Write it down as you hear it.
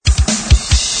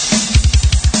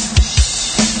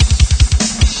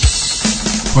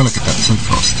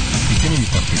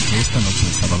invitarte que esta noche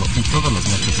de sábado y todas las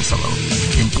noches de sábado,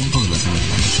 en punto de las 9 de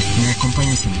la noche, me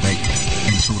acompañes en Diecast,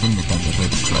 el show del metal de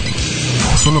Redux Radio,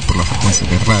 solo por la frecuencia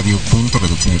de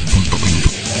radio.reduxnet.info.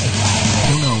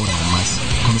 Una hora o más,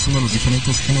 conociendo los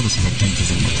diferentes géneros y vertientes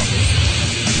del metal.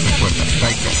 Recuerda,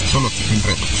 Diecast, solo aquí en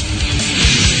Redux.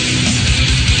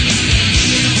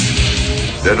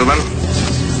 Gentlemen,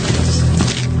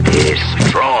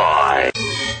 destroy.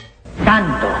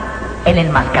 Santo, el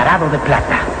enmascarado de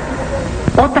plata.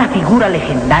 Otra figura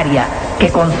legendaria que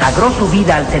consagró su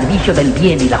vida al servicio del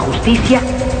bien y la justicia,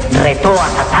 retó a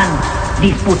Satán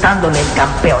disputándole el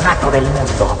campeonato del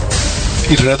mundo.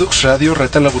 Y Redux Radio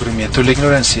reta el aburrimiento y la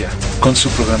ignorancia con su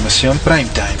programación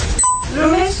Primetime.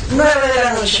 Lunes, 9 de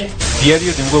la noche.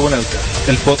 Diario de un Huevonauta,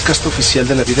 el podcast oficial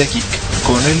de la vida geek,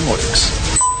 con el Morex.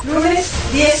 Lunes,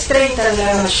 10:30 de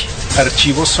la noche.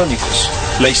 Archivos Sónicos,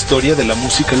 la historia de la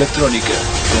música electrónica,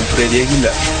 con Freddy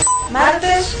Aguilar.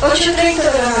 Martes,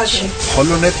 8:30 de la noche.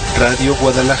 Holonet Radio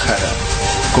Guadalajara,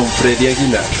 con Freddy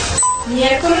Aguilar.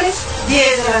 Miércoles, 10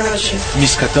 de la noche.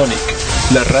 Miskatonic,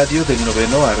 la radio del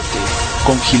noveno arte,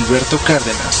 con Gilberto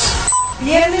Cárdenas.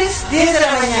 Viernes, 10 de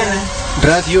la mañana.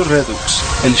 Radio Redux,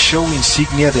 el show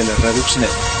insignia de la ReduxNet,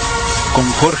 con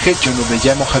Jorge Yo No Me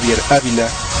Llamo Javier Ávila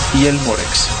y el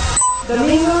Morex.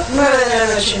 Domingo, 9 de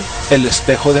la noche. El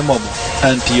espejo de Momo,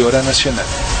 Antihora Nacional,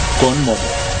 con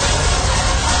Momo.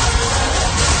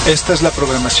 Esta es la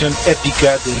programación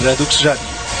épica de Redux Radio,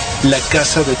 la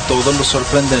casa de todo lo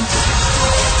sorprendente.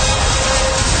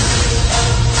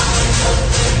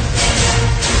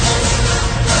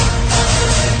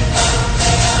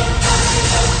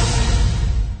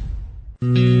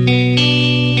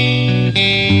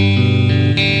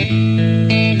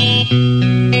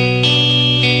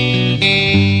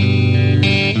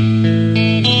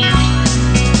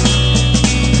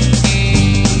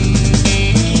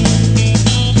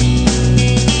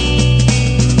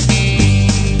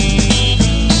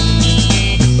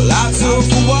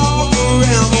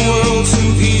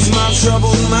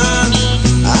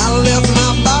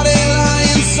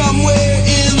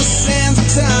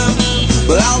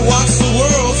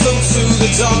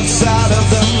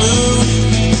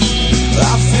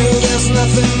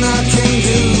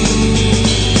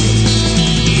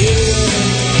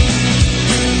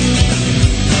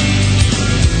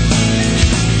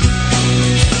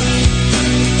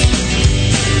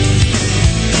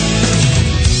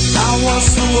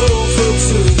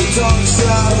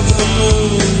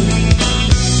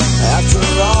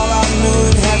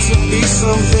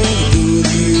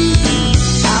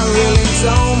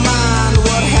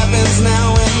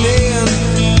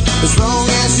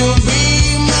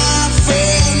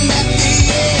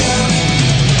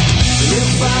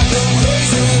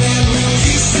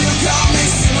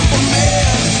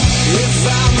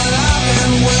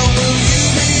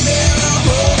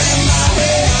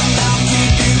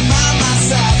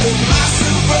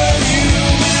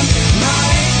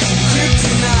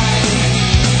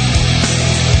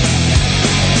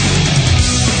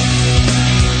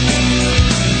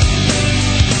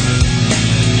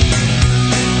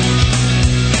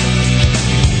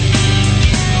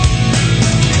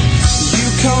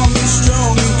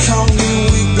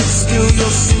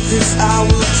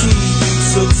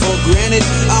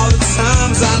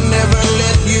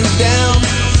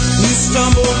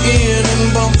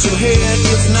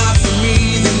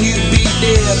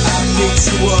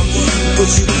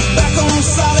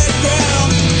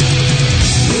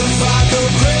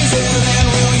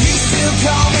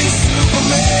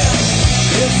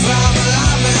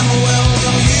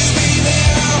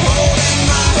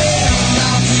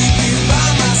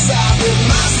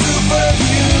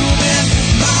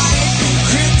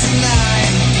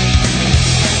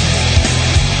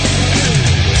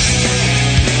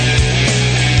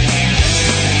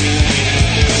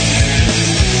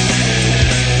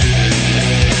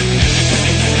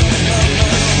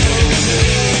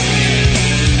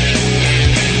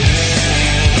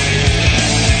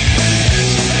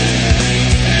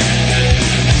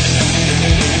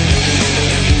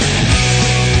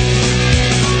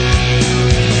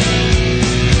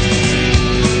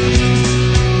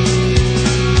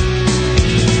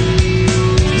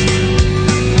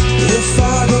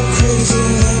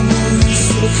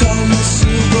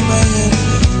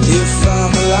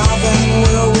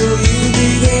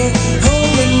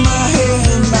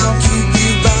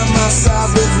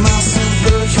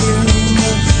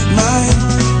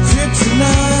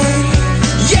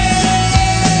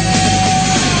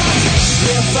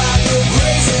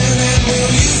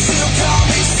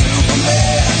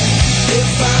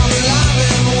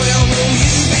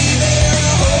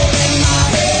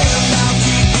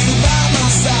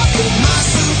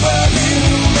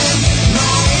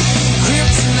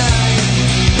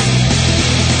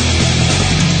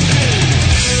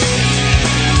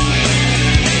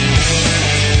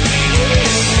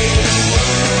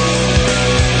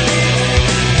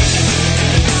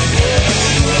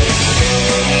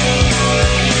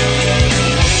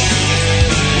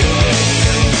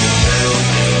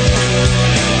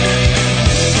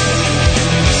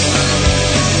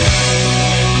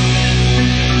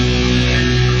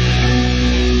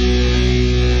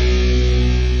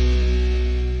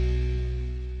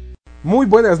 Muy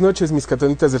buenas noches, mis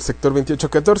catonitas del sector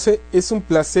 2814. Es un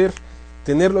placer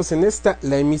tenerlos en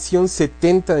la emisión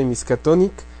 70 de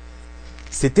Miskatonic.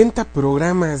 70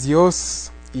 programas,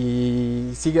 Dios,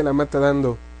 y sigue la mata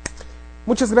dando.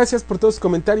 Muchas gracias por todos los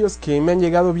comentarios que me han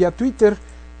llegado vía Twitter,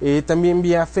 también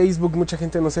vía Facebook. Mucha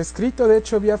gente nos ha escrito, de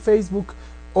hecho, vía Facebook.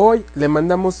 Hoy le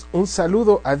mandamos un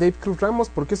saludo a Dave Cruz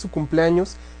Ramos porque es su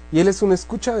cumpleaños y él es un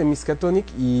escucha de Miskatonic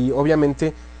y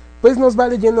obviamente pues nos va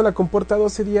leyendo la comporta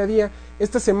 12 día a día.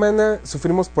 Esta semana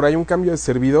sufrimos por ahí un cambio de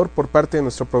servidor por parte de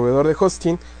nuestro proveedor de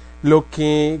hosting, lo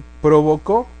que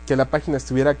provocó que la página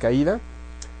estuviera caída.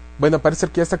 Bueno, parece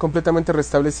que ya está completamente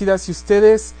restablecida. Si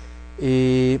ustedes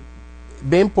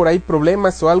ven por ahí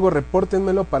problemas o algo,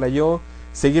 repórtenmelo para yo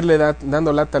seguirle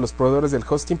dando lata a los proveedores del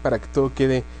hosting para que todo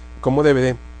quede como debe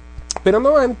de. Pero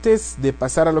no antes de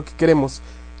pasar a lo que queremos,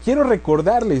 quiero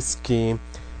recordarles que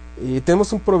tenemos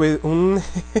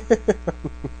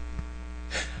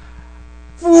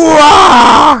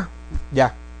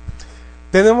ya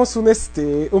tenemos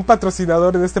un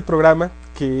patrocinador en este programa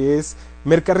que es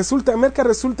Mercaresulta.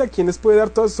 Mercaresulta, quien les puede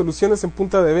dar todas las soluciones en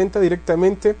punta de venta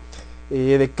directamente,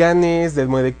 decanes,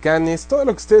 decanes, todo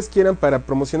lo que ustedes quieran para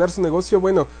promocionar su negocio.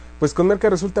 Bueno, pues con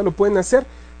Mercaresulta lo pueden hacer.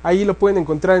 Ahí lo pueden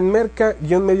encontrar en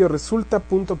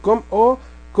merca-medioresulta.com o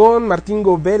con Martín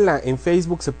Govela en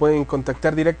Facebook. Se pueden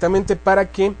contactar directamente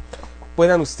para que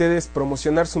puedan ustedes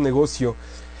promocionar su negocio.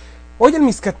 Hoy en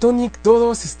Miskatonic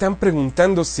todos están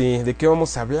preguntándose de qué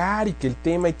vamos a hablar y que el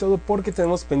tema y todo, porque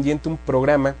tenemos pendiente un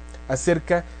programa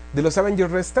acerca de los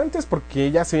Avengers restantes,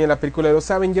 porque ya se viene la película de los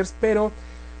Avengers, pero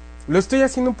lo estoy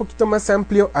haciendo un poquito más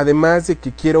amplio, además de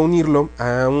que quiero unirlo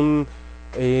a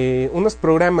unos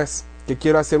programas, que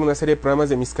quiero hacer una serie de programas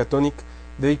de Miskatonic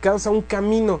dedicados a un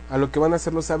camino a lo que van a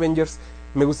hacer los Avengers.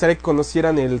 Me gustaría que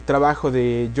conocieran el trabajo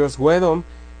de Joss Whedon,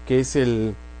 que es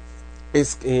el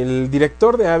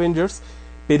director de Avengers,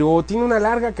 pero tiene una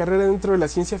larga carrera dentro de la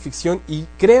ciencia ficción, y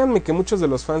créanme que muchos de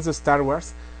los fans de Star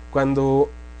Wars,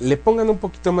 cuando le pongan un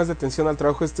poquito más de atención al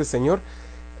trabajo de este señor,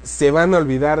 se van a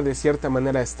olvidar de cierta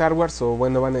manera de Star Wars, o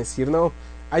bueno, van a decir, no,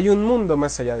 hay un mundo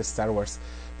más allá de Star Wars.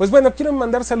 Pues bueno, quiero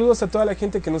mandar saludos a toda la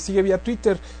gente que nos sigue vía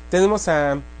Twitter. Tenemos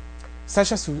a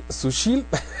Sasha Sushil,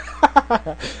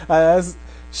 a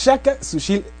Shaka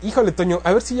Sushil. Híjole, Toño,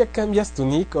 a ver si ya cambias tu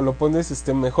nick o lo pones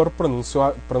mejor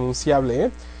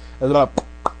pronunciable,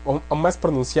 o más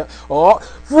pronunciable.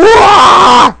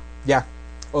 Ya,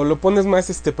 o lo pones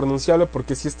más pronunciable,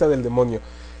 porque sí está del demonio.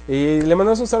 Le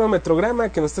mandamos un saludo a Metrograma,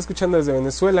 que nos está escuchando desde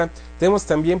Venezuela. Tenemos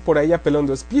también por ahí a Pelón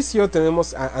de Hospicio.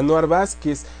 Tenemos a Anuar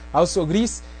Vázquez, a Oso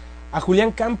Gris, a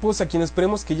Julián Campos, a quien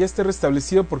esperemos que ya esté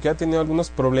restablecido, porque ha tenido algunos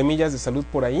problemillas de salud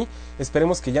por ahí.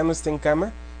 Esperemos que ya no esté en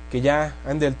cama, que ya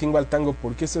ande del tingo al tango,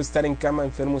 porque eso de estar en cama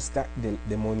enfermo está del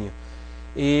demonio.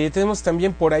 Tenemos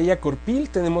también por ahí a Corpil,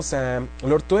 tenemos a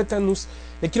Lord Tuetanus.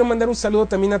 Le quiero mandar un saludo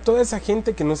también a toda esa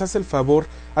gente que nos hace el favor,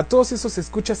 a todos esos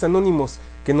escuchas anónimos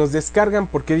que nos descargan,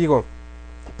 porque digo,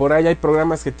 por ahí hay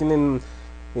programas que tienen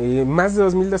más de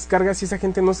 2000 descargas y esa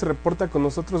gente no se reporta con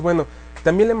nosotros. Bueno,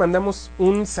 también le mandamos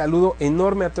un saludo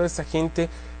enorme a toda esa gente.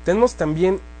 Tenemos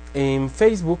también en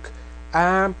Facebook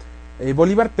a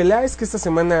Bolívar Peláez, que esta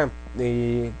semana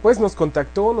pues nos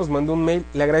contactó, nos mandó un mail.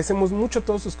 Le agradecemos mucho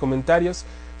todos sus comentarios,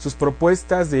 sus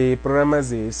propuestas de programas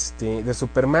de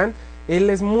Superman. Él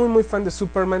es muy muy fan de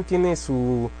Superman, tiene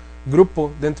su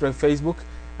grupo dentro de Facebook,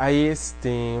 ahí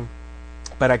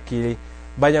para que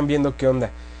vayan viendo qué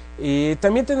onda.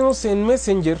 También tenemos en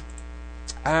Messenger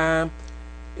a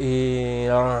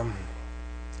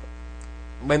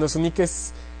bueno, su nick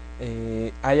es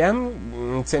Ayam,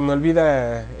 se me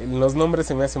olvida los nombres,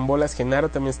 se me hacen bolas. Genaro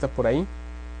también está por ahí.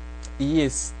 Y me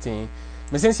están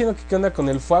diciendo que qué onda con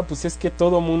el FUA. Pues es que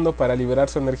todo mundo, para liberar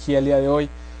su energía el día de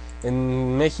hoy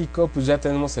en México, pues ya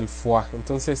tenemos el FUA.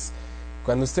 Entonces,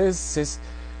 cuando ustedes se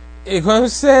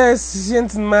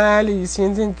sienten mal y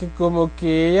sienten que como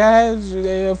que ya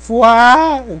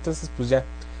FUA, entonces pues ya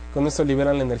con eso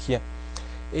liberan la energía.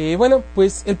 Bueno,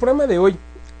 pues el programa de hoy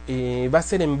va a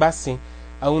ser en base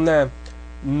a una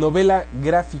novela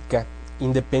gráfica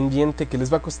independiente que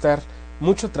les va a costar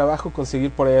mucho trabajo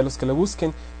conseguir por allá los que lo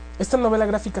busquen. Esta novela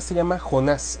gráfica se llama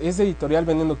Jonás, es de editorial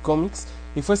Veneno Comics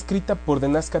y fue escrita por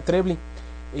Nazca Trebly.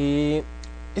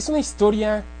 Es una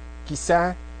historia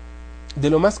quizá de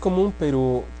lo más común,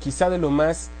 pero quizá de lo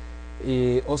más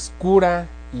oscura,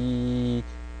 y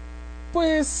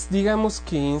pues digamos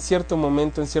que en cierto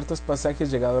momento, en ciertos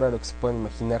pasajes, llegadora a lo que se pueden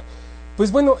imaginar.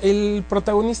 Pues bueno, el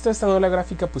protagonista de esta novela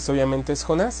gráfica pues obviamente es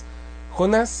Jonás.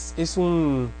 Jonás es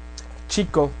un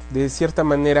chico de cierta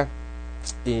manera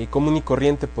común y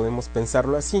corriente, podemos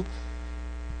pensarlo así.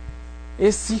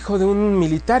 es hijo de un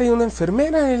militar y una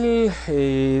enfermera. Él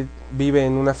vive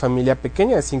en una familia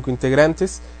pequeña de 5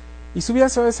 integrantes y su vida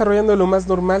se va desarrollando de lo más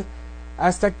normal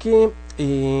hasta que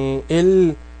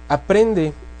él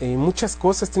aprende muchas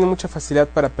cosas, tiene mucha facilidad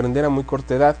para aprender a muy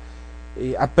corta edad.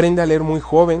 Aprende a leer muy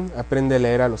joven, aprende a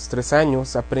leer a los 3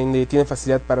 años, tiene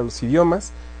facilidad para los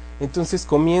idiomas. Entonces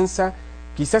comienza,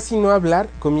 quizás sin no hablar,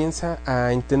 comienza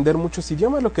a entender muchos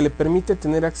idiomas, lo que le permite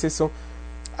tener acceso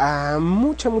a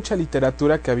mucha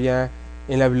literatura que había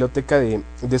en la biblioteca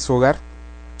de su hogar.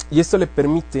 Y esto le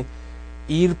permite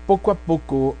ir poco a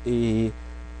poco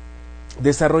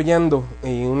desarrollando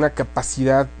una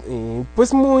capacidad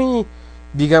pues muy,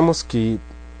 digamos que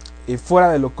fuera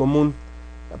de lo común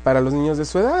para los niños de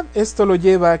su edad. Esto lo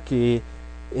lleva a que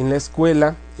en la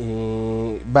escuela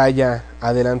vaya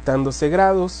adelantándose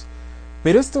grados,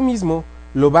 pero esto mismo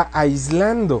lo va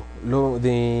aislando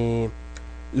de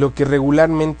lo que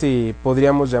regularmente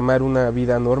podríamos llamar una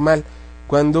vida normal.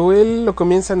 Cuando él lo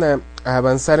comienzan a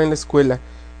avanzar en la escuela,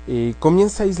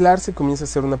 comienza a aislarse, comienza a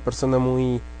ser una persona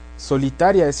muy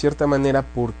solitaria de cierta manera,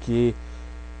 porque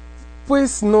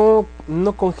pues no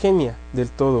congenia del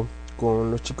todo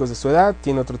con los chicos de su edad,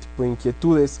 tiene otro tipo de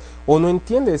inquietudes o no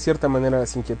entiende de cierta manera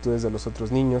las inquietudes de los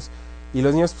otros niños. Y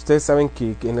los niños, ustedes saben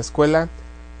que en la escuela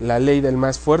la ley del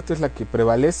más fuerte es la que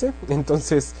prevalece,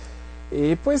 entonces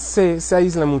pues se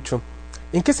aísla mucho.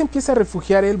 ¿En qué se empieza a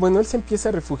refugiar él? Bueno, él se empieza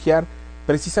a refugiar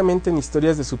precisamente en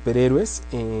historias de superhéroes,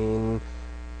 en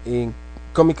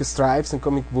comic strips, en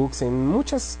comic books, en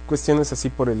muchas cuestiones así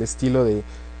por el estilo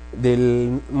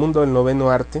del mundo del noveno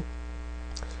arte.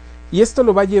 Y esto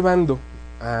lo va llevando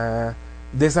a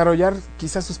desarrollar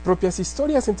quizás sus propias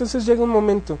historias. Entonces llega un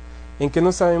momento en que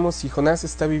no sabemos si Jonás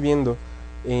está viviendo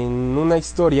en una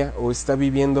historia o está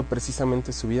viviendo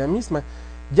precisamente su vida misma,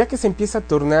 ya que se empieza a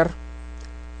tornar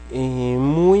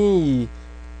muy,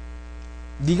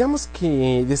 digamos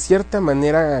que de cierta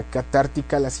manera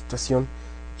catártica la situación.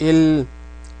 Él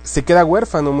se queda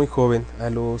huérfano muy joven,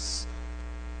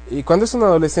 cuando es un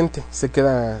adolescente se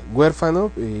queda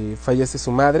huérfano, fallece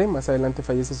su madre, más adelante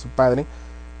fallece su padre,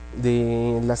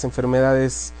 de las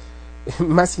enfermedades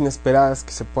más inesperadas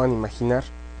que se puedan imaginar,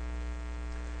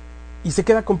 y se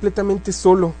queda completamente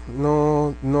solo.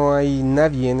 No hay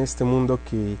nadie en este mundo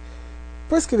que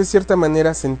de cierta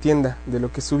manera se entienda de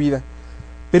lo que es su vida.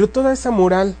 Pero toda esa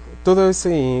moral, todo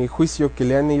ese juicio que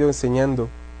le han ido enseñando,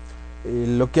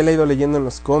 lo que él ha ido leyendo en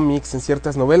los cómics, en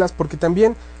ciertas novelas, porque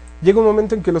también llega un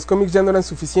momento en que los cómics ya no eran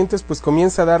suficientes, pues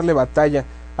comienza a darle batalla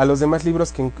a los demás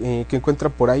libros que encuentra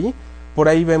por ahí. Por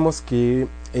ahí vemos que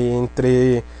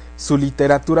entre su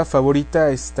literatura favorita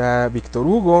está Víctor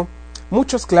Hugo,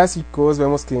 muchos clásicos.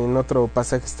 Vemos que en otro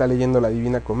pasaje está leyendo la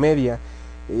Divina Comedia,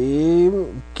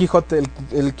 Quijote,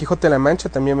 el Quijote de la Mancha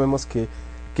también vemos que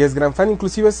es gran fan.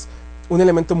 Inclusive es un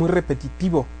elemento muy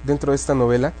repetitivo dentro de esta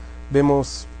novela.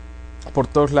 Vemos por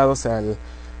todos lados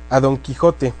a Don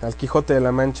Quijote, al Quijote de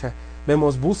la Mancha.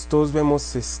 Vemos bustos,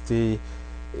 vemos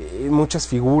muchas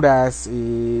figuras,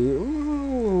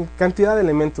 cantidad de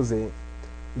elementos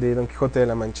de Don Quijote de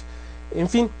la Mancha. En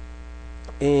fin,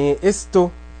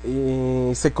 esto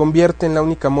se convierte en la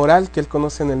única moral que él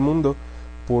conoce en el mundo,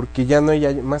 porque ya no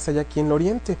hay más allá quien lo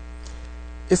oriente.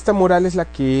 Esta moral es la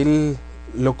que él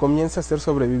lo comienza a hacer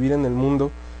sobrevivir en el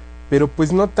mundo, pero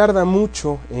pues no tarda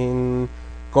mucho en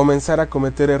comenzar a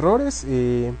cometer errores.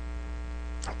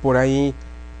 Por ahí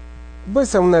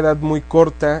pues a una edad muy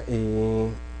corta,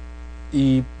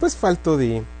 y pues falto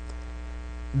de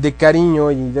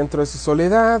cariño, y dentro de su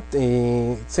soledad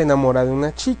se enamora de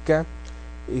una chica,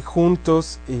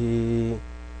 juntos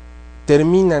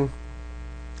terminan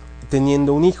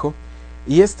teniendo un hijo,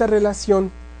 y esta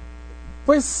relación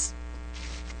pues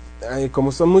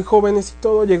como son muy jóvenes y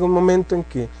todo, llega un momento en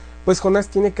que pues Jonás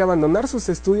tiene que abandonar sus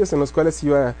estudios, en los cuales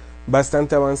iba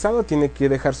bastante avanzado, tiene que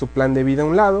dejar su plan de vida a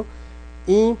un lado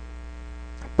y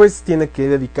pues tiene que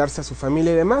dedicarse a su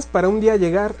familia y demás, para un día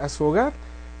llegar a su hogar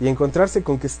y encontrarse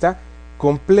con que está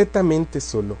completamente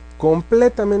solo,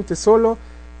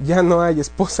 ya no hay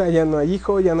esposa, ya no hay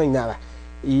hijo, ya no hay nada,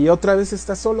 y otra vez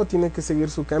está solo, tiene que seguir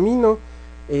su camino.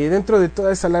 Dentro de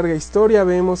toda esa larga historia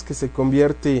vemos que se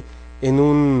convierte en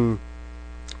un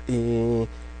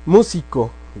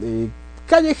músico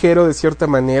callejero de cierta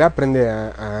manera, aprende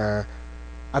a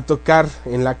tocar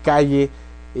en la calle.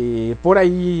 Por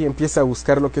ahí empieza a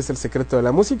buscar lo que es el secreto de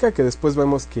la música, que después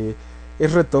vemos que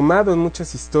es retomado en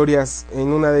muchas historias, en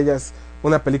una de ellas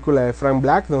una película de Frank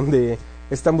Black, donde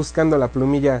están buscando la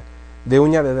plumilla de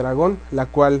uña de dragón, la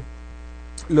cual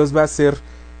los va a hacer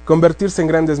convertirse en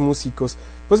grandes músicos.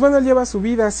 Pues bueno, él lleva su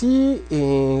vida así,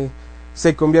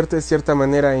 se convierte de cierta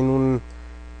manera en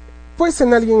pues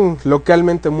en alguien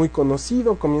localmente muy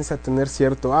conocido, comienza a tener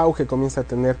cierto auge, comienza a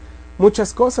tener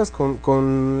muchas cosas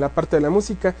con la parte de la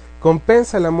música,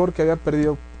 compensa el amor que había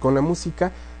perdido con la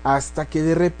música, hasta que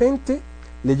de repente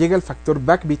le llega el factor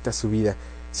Backbeat a su vida.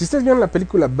 Si ustedes vieron la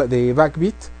película de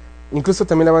Backbeat, incluso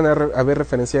también la van a ver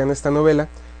referenciada en esta novela,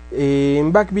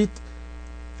 en Backbeat,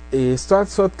 Stuart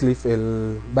Sutcliffe,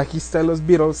 el bajista de los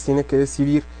Beatles, tiene que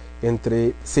decidir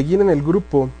entre seguir en el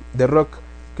grupo de rock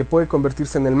que puede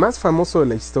convertirse en el más famoso de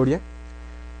la historia,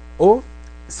 o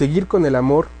seguir con el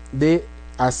amor de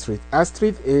Astrid.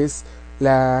 Astrid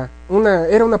era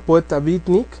una poeta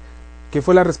beatnik que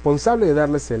fue la responsable de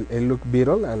darles el look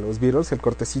Beatle a los Beatles, el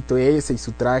cortecito ese y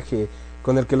su traje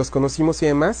con el que los conocimos y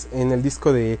demás en el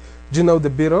disco de You Know the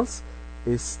Beatles.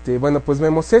 Bueno, pues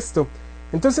vemos esto.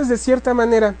 Entonces, de cierta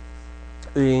manera,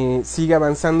 sigue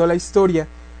avanzando la historia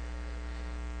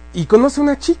y conoce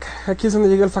una chica. Aquí es donde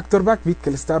llega el factor Backbeat que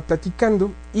le estaba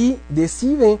platicando, y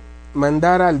decide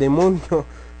mandar al demonio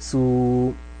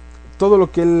todo lo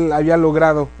que él había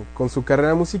logrado con su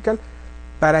carrera musical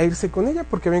para irse con ella,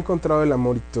 porque había encontrado el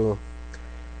amor y todo.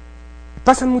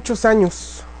 Pasan muchos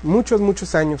años,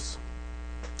 muchos años,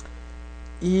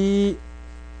 y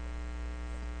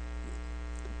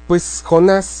pues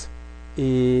Jonás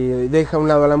deja a un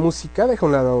lado la música, deja a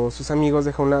un lado a sus amigos,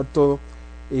 deja a un lado todo.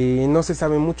 No se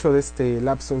sabe mucho de este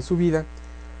lapso en su vida,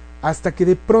 hasta que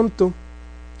de pronto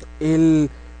él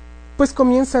pues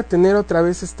comienza a tener otra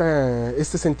vez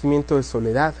este sentimiento de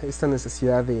soledad, esta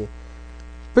necesidad de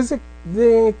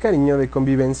cariño, de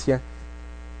convivencia,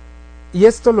 y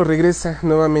esto lo regresa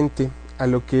nuevamente a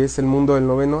lo que es el mundo del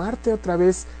noveno arte. Otra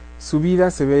vez su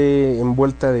vida se ve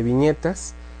envuelta de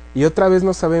viñetas, y otra vez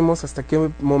no sabemos hasta qué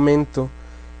momento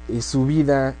su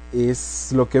vida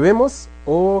es lo que vemos,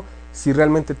 o si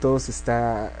realmente todo se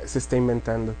está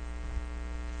inventando.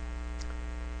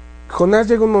 Jonás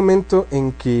llega un momento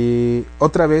en que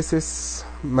otra vez es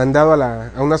mandado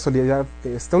a una soledad,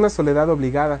 una soledad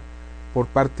obligada por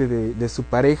parte de su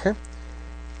pareja,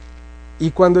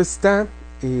 y cuando está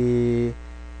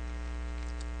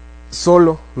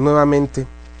solo nuevamente,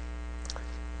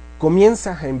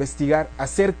 comienza a investigar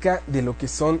acerca de lo que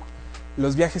son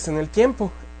los viajes en el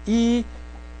tiempo, y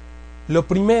lo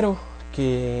primero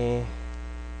que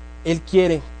él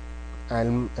quiere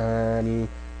al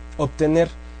obtener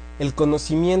el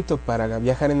conocimiento para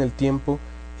viajar en el tiempo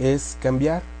es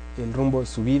cambiar el rumbo de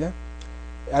su vida,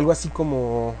 algo así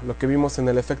como lo que vimos en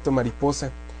el efecto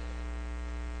mariposa.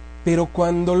 Pero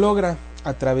cuando logra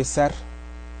atravesar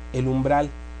el umbral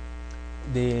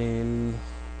del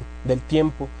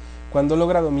tiempo, cuando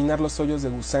logra dominar los hoyos de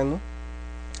gusano,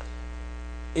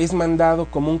 es mandado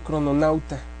como un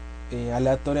crononauta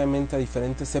aleatoriamente a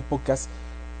diferentes épocas,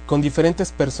 con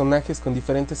diferentes personajes, con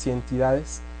diferentes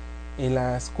identidades, en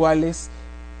las cuales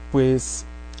pues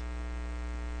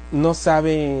no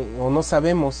sabe o no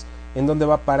sabemos en dónde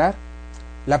va a parar.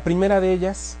 La primera de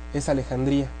ellas es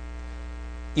Alejandría,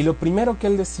 y lo primero que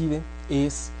él decide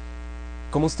es,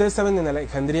 como ustedes saben, en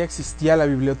Alejandría existía la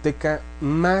biblioteca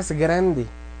más grande,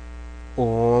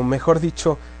 o mejor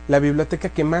dicho, la biblioteca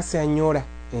que más se añora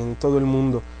en todo el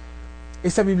mundo.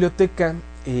 Esa biblioteca,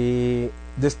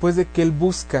 después de que él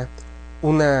busca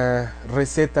una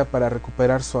receta para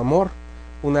recuperar su amor,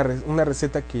 una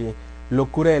receta que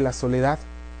lo cure de la soledad,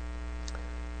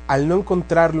 al no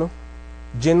encontrarlo,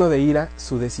 lleno de ira,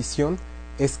 su decisión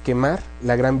es quemar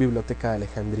la gran biblioteca de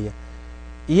Alejandría.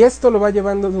 Y esto lo va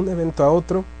llevando de un evento a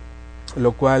otro,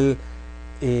 lo cual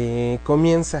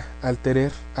comienza a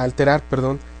alterar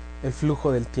el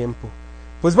flujo del tiempo.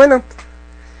 Pues bueno,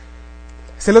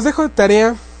 se los dejo de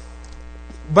tarea.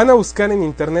 Van a buscar en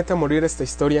internet a morir esta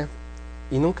historia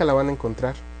y nunca la van a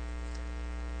encontrar.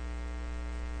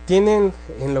 Tienen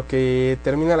en lo que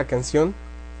termina la canción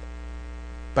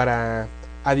para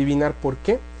adivinar por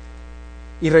qué.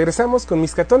 Y regresamos con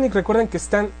Miskatonic. Recuerden que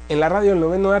están en la radio del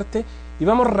noveno arte, y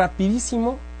vamos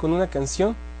rapidísimo con una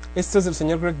canción. Esto es del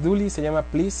señor Greg Dulli, se llama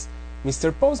Please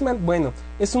Mr. Postman. Bueno,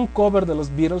 es un cover de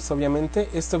los Beatles, obviamente.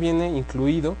 Esto viene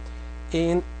incluido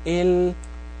en el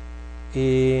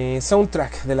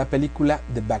soundtrack de la película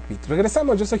The Backbeat.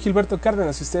 Regresamos, yo soy Gilberto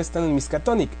Cárdenas y ustedes están en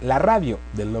Miskatonic, la radio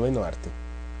del noveno arte.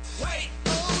 Wait,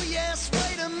 oh yes,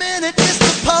 wait a minute,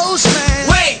 Mr. Postman.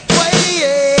 Wait,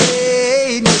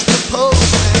 Mr.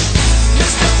 Postman.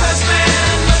 Mr.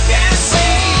 Postman, look and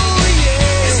see. Oh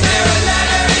yeah. Is there a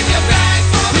letter in your bag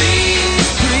for me?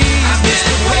 Please, I've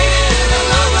been waiting a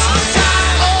long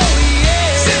time. Oh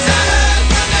yeah. Since I heard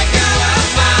from that girl of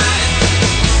mine.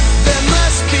 There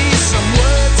must be some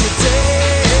word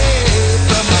today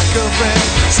from my girlfriend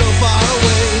so far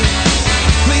away.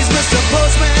 Please, Mr.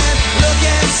 Postman, look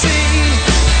and see.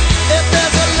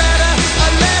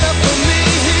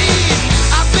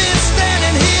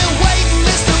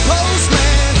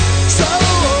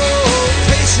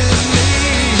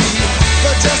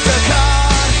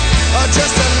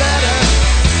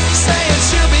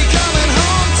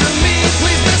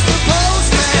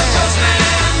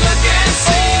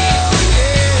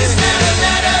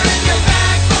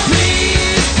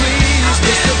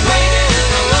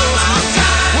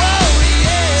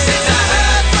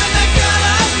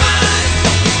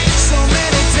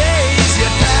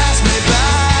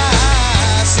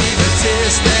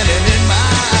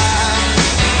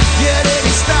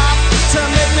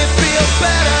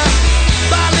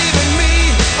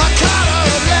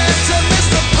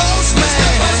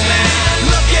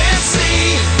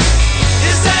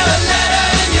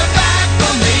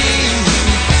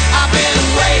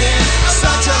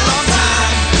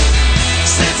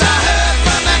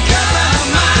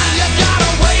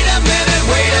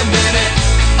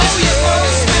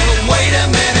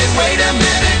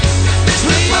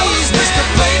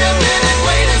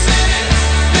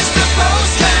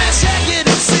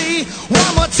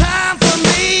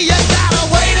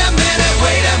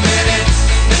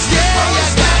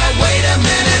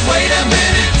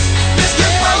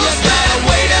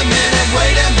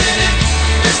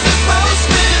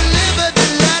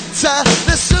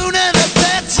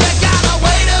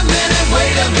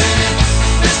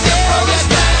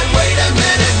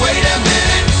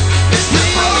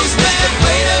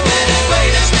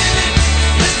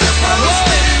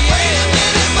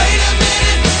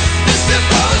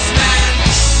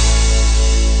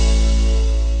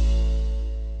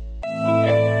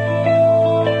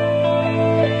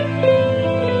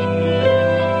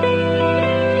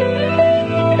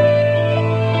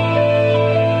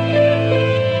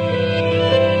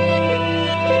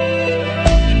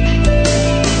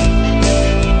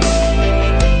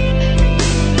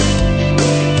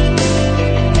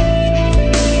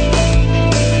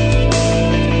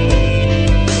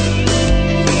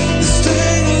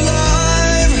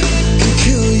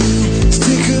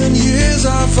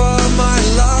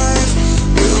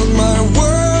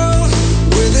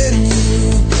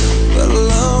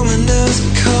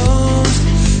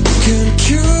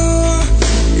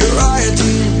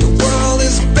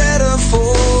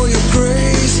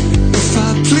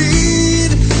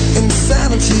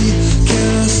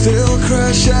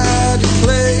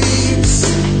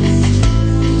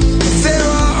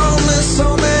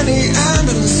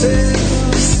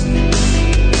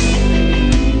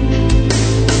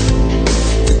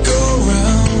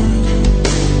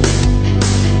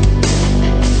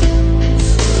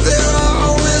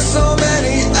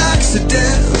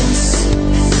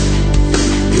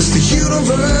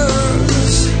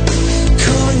 universe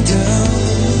calling down,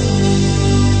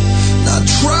 not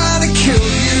trying to kill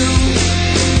you,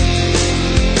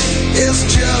 it's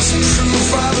just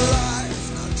proof of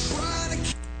life, not trying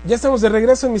to. Ya estamos de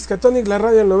regreso en Miskatonic, la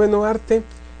radio del noveno arte.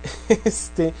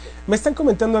 Me están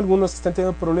comentando algunos que están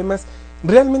teniendo problemas.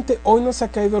 Realmente hoy no se ha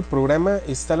caído el programa,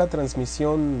 está la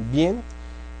transmisión bien.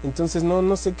 Entonces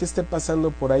no sé qué esté pasando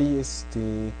por ahí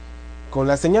con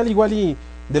la señal, igual y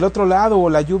del otro lado o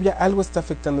la lluvia, algo está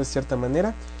afectando de cierta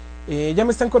manera. Ya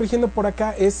me están corrigiendo por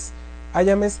acá, es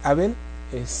Ayames Abel.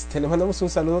 Le mandamos un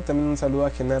saludo, también un saludo a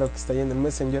Genaro que está ahí en el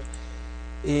Messenger.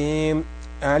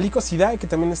 A Lico Sidae, que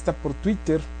también está por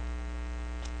Twitter.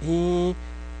 Y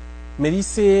me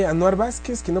dice Anuar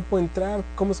Vázquez que no puede entrar.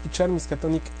 ¿Cómo escuchar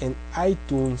Miskatonic en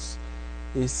iTunes?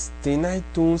 En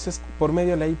iTunes es por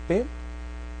medio de la IP,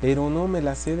 pero no me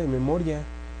la sé de memoria.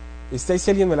 Ahí,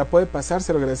 si alguien me la puede pasar,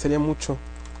 se lo agradecería mucho.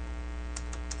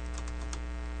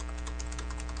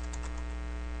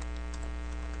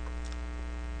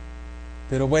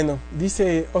 Pero bueno,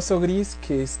 dice Oso Gris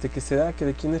que se da, que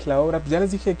de quién es la obra. Pues ya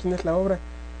les dije de quién es la obra.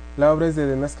 La obra es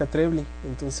de Nazca Trebly.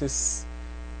 Entonces,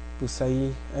 pues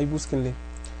ahí búsquenle.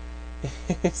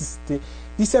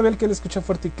 Dice Abel que le escucha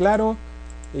fuerte y claro.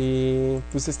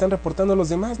 Pues están reportando los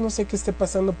demás. No sé qué esté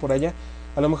pasando por allá.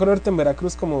 A lo mejor ahorita en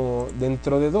Veracruz, como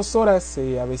dentro de 2 horas,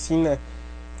 se avecina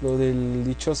lo del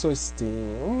dichoso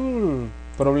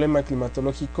problema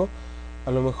climatológico. A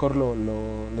lo mejor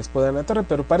les puede dar la torre,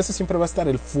 pero para eso siempre va a estar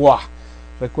el FUA.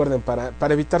 Recuerden,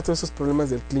 para evitar todos esos problemas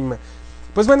del clima.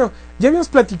 Pues bueno, ya habíamos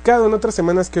platicado en otras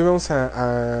semanas que hoy vamos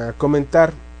a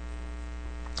comentar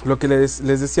lo que les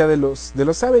decía de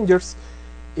los Avengers.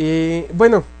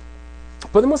 Bueno,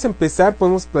 podemos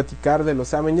platicar de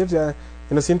los Avengers. Ya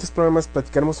en los siguientes programas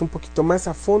platicaremos un poquito más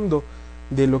a fondo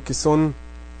de lo que son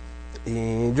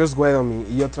Joss Whedon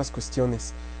y otras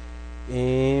cuestiones.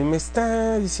 Me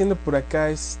está diciendo por acá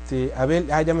Abel,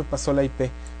 ya me pasó la IP.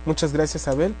 Muchas gracias,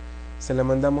 Abel. Se la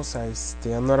mandamos a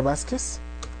Anuar Vázquez.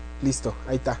 Listo,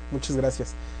 ahí está, muchas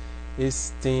gracias.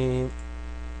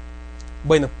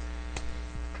 Bueno,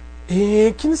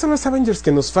 ¿quiénes son los Avengers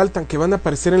que nos faltan, que van a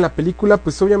aparecer en la película?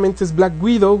 Pues obviamente es Black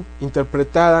Widow,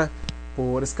 interpretada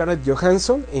por Scarlett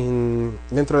Johansson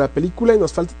dentro de la película. Y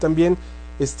nos falta también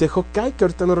Hawkeye, que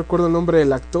ahorita no recuerdo el nombre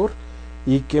del actor,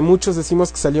 y que muchos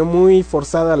decimos que salió muy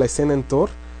forzada la escena en Thor,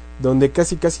 donde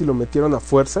casi lo metieron a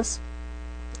fuerzas.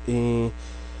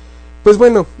 Pues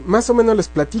bueno, más o menos les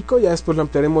platico, ya después lo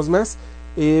ampliaremos más.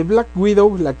 Black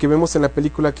Widow, la que vemos en la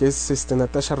película, que es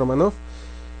Natasha Romanoff,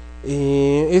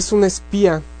 es una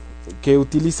espía que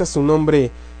utiliza su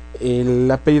nombre, el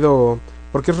apellido,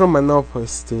 porque es Romanoff,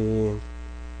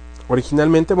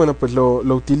 originalmente, bueno, pues lo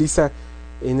utiliza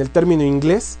en el término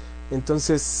inglés.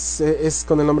 Entonces es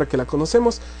con el nombre que la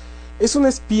conocemos. Es una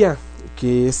espía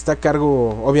que está a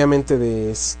cargo, obviamente,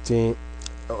 de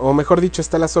o mejor dicho,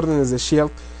 está a las órdenes de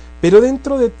S.H.I.E.L.D., pero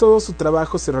dentro de todo su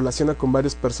trabajo se relaciona con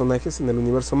varios personajes en el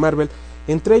universo Marvel.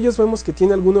 Entre ellos vemos que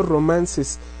tiene algunos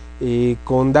romances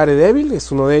con Daredevil,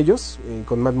 es uno de ellos,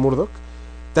 con Matt Murdock.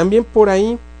 También por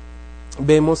ahí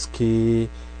vemos que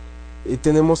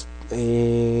tenemos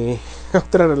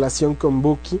otra relación con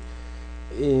Bucky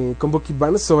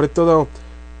Barnes, sobre todo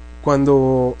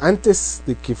cuando después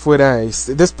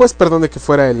de que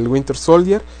fuera el Winter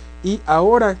Soldier, y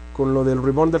ahora con lo del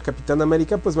Reborn del Capitán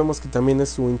América, pues vemos que también es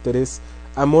su interés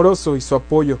amoroso y su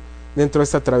apoyo dentro de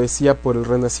esta travesía por el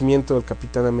renacimiento del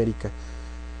Capitán América.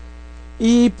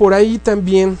 Y por ahí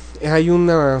también hay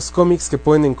unos cómics que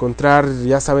pueden encontrar,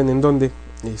 ya saben en dónde,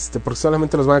 porque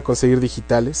solamente los van a conseguir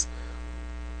digitales,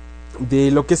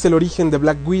 de lo que es el origen de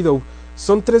Black Widow.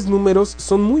 Son 3 números,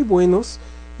 son muy buenos,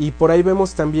 y por ahí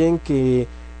vemos también que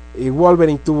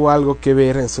Wolverine tuvo algo que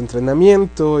ver en su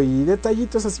entrenamiento y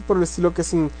detallitos así por el estilo, que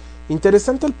es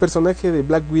interesante el personaje de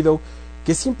Black Widow,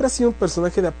 que siempre ha sido un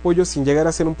personaje de apoyo sin llegar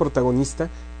a ser un protagonista,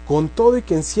 con todo y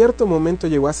que en cierto momento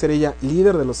llegó a ser ella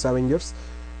líder de los Avengers,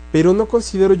 pero no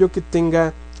considero yo que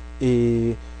tenga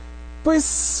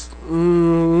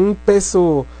un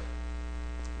peso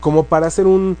como para hacer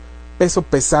un peso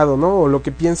pesado, ¿no? O lo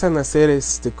que piensan hacer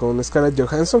con Scarlett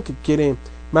Johansson, que quiere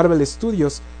Marvel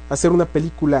Studios hacer una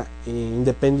película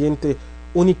independiente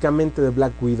únicamente de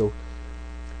Black Widow.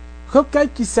 Hawkeye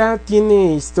quizá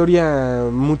tiene historia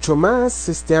mucho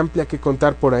más amplia que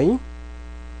contar por ahí.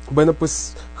 Bueno,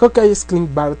 pues Hawkeye es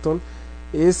Clint Barton,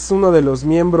 es uno de los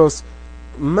miembros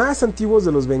más antiguos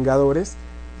de los Vengadores,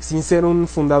 sin ser un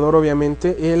fundador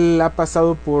obviamente. Él ha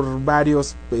pasado por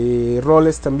varios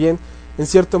roles también. En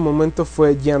cierto momento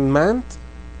fue Giant Man,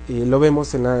 lo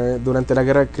vemos durante la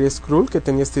guerra de Kree Skrull, que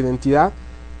tenía esta identidad.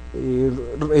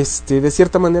 de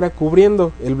cierta manera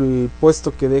cubriendo el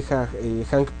puesto que deja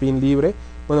Hank Pym libre.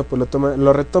 Bueno, pues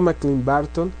lo retoma Clint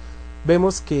Barton.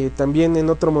 Vemos que también en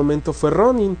otro momento fue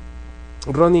Ronin,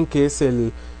 que es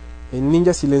el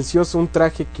ninja silencioso, un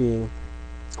traje que,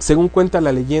 según cuenta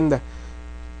la leyenda,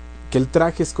 que el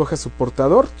traje escoge a su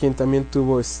portador, quien también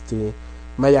tuvo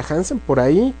Maya Hansen por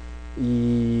ahí,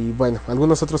 y bueno,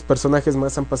 algunos otros personajes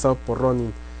más han pasado por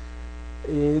Ronin.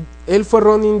 Él fue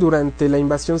Ronin durante la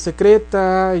invasión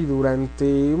secreta y durante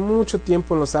mucho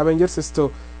tiempo en los Avengers,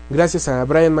 esto gracias a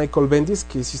Brian Michael Bendis,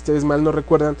 que si ustedes mal no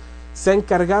recuerdan, se ha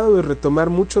encargado de retomar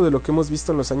mucho de lo que hemos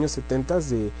visto en los años 70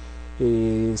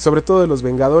 sobre todo de los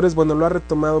Vengadores. Bueno, lo ha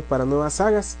retomado para nuevas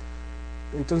sagas.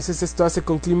 Entonces esto hace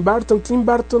con Clint Barton. Clint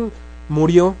Barton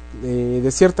murió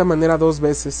de cierta manera 2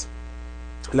 veces.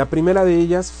 La primera de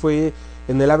ellas fue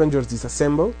en el Avengers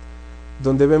Disassemble,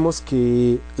 donde vemos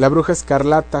que la Bruja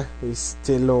Escarlata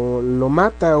lo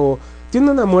mata, o tiene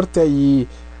una muerte ahí,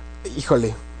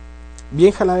 híjole,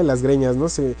 bien jalada de las greñas, ¿no?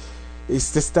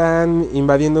 Están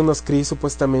invadiendo unos Kree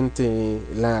supuestamente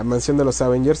la mansión de los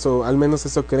Avengers, o al menos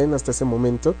eso creen hasta ese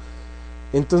momento.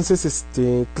 Entonces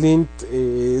Clint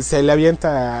se le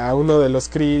avienta a uno de los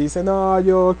Kree y dice: no,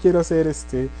 yo quiero ser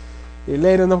el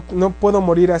héroe, no puedo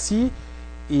morir así,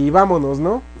 y vámonos,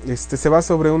 ¿no? Se va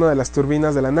sobre una de las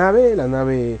turbinas de la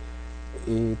nave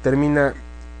termina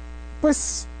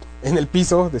pues en el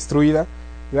piso, destruida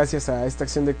gracias a esta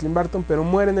acción de Clint Barton, pero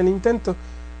muere en el intento.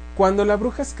 Cuando la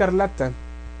Bruja Escarlata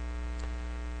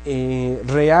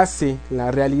rehace la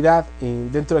realidad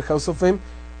dentro de House of M,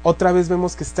 otra vez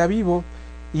vemos que está vivo,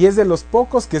 y es de los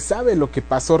pocos que sabe lo que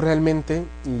pasó realmente,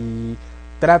 y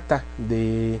trata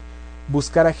de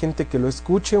buscar a gente que lo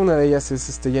escuche. Una de ellas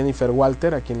es Jennifer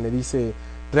Walter, a quien le dice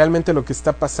realmente lo que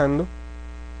está pasando,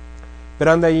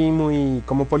 pero anda ahí muy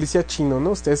como policía chino, ¿no?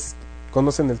 Ustedes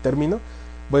conocen el término.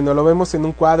 Bueno, lo vemos en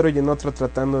un cuadro y en otro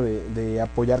tratando de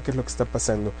apoyar qué es lo que está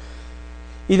pasando,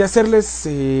 y de hacerles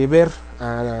ver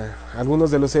a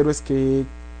algunos de los héroes que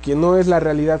no es la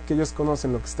realidad que ellos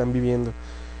conocen, lo que están viviendo.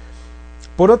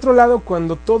 Por otro lado,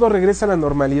 cuando todo regresa a la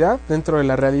normalidad dentro de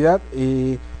la realidad,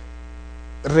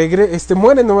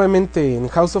 muere nuevamente en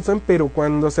House of M, pero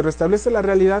cuando se restablece la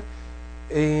realidad,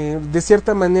 de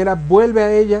cierta manera vuelve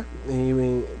a ella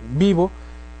vivo,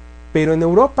 pero en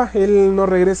Europa. Él no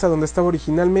regresa donde estaba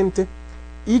originalmente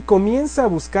y comienza a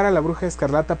buscar a la Bruja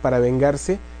Escarlata para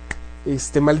vengarse.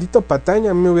 Maldito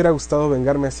pataña, a mí me hubiera gustado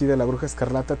vengarme así de la Bruja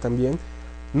Escarlata también.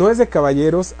 No es de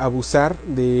caballeros abusar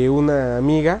de una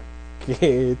amiga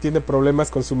que tiene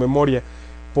problemas con su memoria,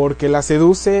 porque la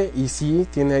seduce, y sí,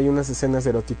 tiene ahí unas escenas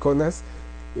eroticonas.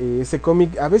 Ese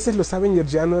cómic, a veces los Avengers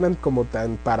ya no eran como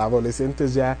tan para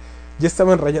adolescentes, ya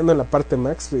estaban rayando en la parte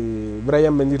max.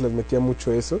 Brian Bendis les metía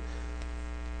mucho eso,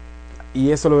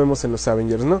 y eso lo vemos en los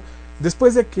Avengers, ¿no?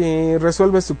 Después de que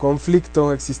resuelve su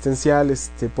conflicto existencial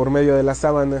por medio de las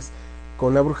sábanas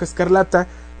con la Bruja Escarlata,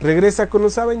 regresa con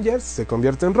los Avengers, se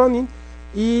convierte en Ronin,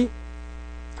 y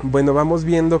bueno, vamos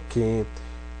viendo que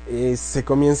se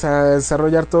comienza a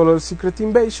desarrollar todo lo del Secret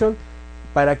Invasion,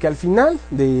 para que al final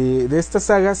de esta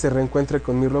saga se reencuentre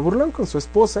con Mirlo Burlón, con su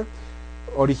esposa.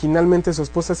 Originalmente su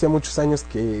esposa hacía muchos años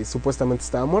que supuestamente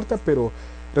estaba muerta, pero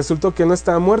resultó que no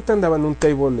estaba muerta, andaba en un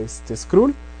table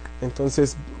Skrull.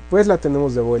 Entonces pues la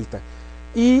tenemos de vuelta.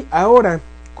 Y ahora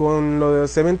con lo de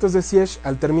los eventos de Siege,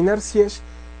 al terminar Siege,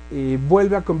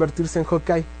 vuelve a convertirse en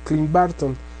Hawkeye, Clint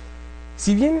Barton.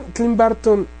 Si bien Clint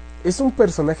Barton es un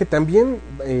personaje también,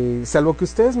 salvo que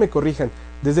ustedes me corrijan,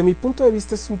 desde mi punto de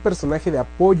vista es un personaje de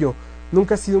apoyo,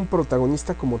 nunca ha sido un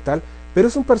protagonista como tal, pero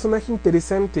es un personaje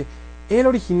interesante. Él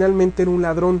originalmente era un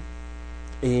ladrón.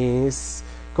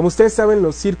 Como ustedes saben,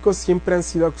 los circos siempre han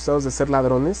sido acusados de ser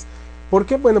ladrones. ¿Por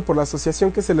qué? Bueno, por la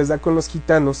asociación que se les da con los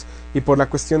gitanos, y por la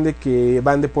cuestión de que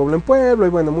van de pueblo en pueblo, y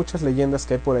bueno, muchas leyendas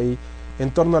que hay por ahí en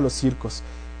torno a los circos.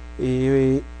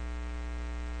 Clint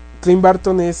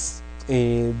Barton es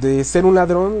de ser un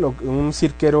ladrón, un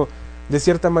cirquero, de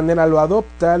cierta manera lo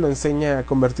adopta, lo enseña a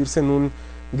convertirse en un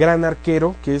gran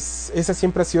arquero, que esa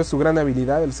siempre ha sido su gran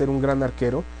habilidad, el ser un gran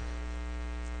arquero.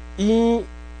 Y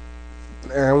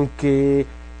aunque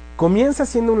comienza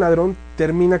siendo un ladrón,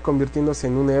 termina convirtiéndose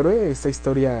en un héroe. Esta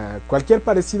historia, cualquier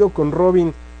parecido con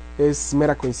Robin es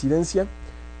mera coincidencia,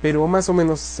 pero más o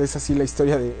menos es así la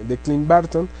historia de Clint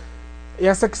Barton, y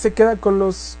hasta que se queda con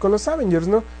los Avengers,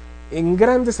 ¿no? En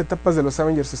grandes etapas de los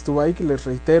Avengers estuvo ahí, que les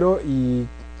reitero, y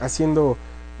haciendo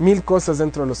 1000 cosas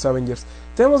dentro de los Avengers.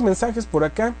 Tenemos mensajes por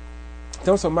acá.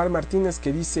 Tenemos a Omar Martínez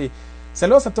que dice: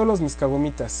 saludos a todos los mis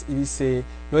cagomitas, y dice: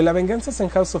 lo de la venganza es en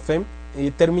House of M,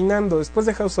 terminando después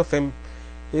de House of M,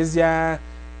 es ya,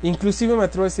 inclusive me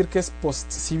atrevo a decir que es post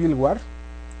Civil War.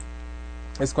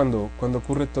 es cuando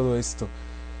ocurre todo esto.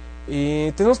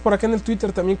 Tenemos por acá en el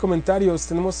Twitter también comentarios.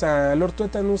 Tenemos a Lord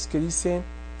Tuetanus que dice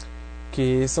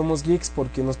que somos geeks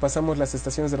porque nos pasamos las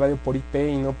estaciones de radio por IP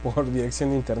y no por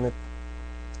dirección de internet.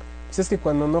 Pues es que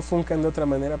cuando no funcan de otra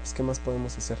manera, pues qué más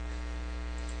podemos hacer.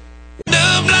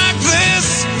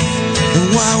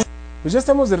 Pues ya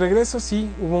estamos de regreso. Sí,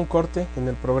 hubo un corte en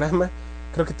el programa.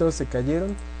 Creo que todos se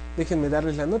cayeron. Déjenme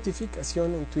darles la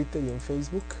notificación en Twitter y en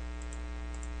Facebook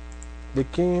de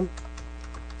que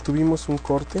tuvimos un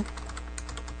corte.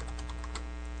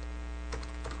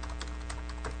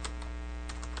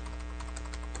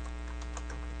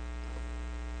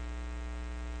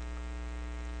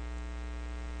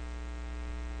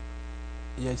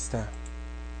 Y ahí está.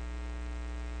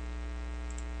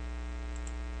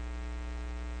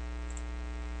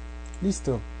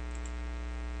 Listo.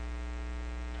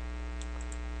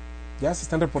 Ya se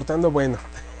están reportando. Bueno,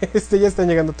 ya están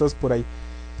llegando todos por ahí.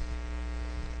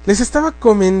 Les estaba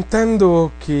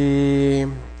comentando que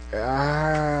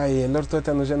el Lord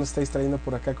Tuétanos ya nos está distrayendo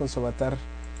por acá con su avatar.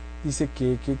 Dice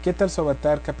que ¿qué tal su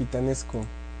avatar capitanesco?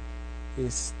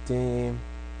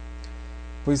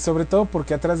 Pues sobre todo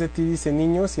porque atrás de ti dice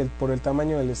niños y por el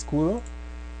tamaño del escudo,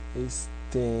 pues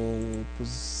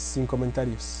sin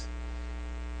comentarios.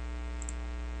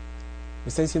 Me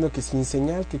está diciendo que sin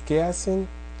señal, que qué hacen.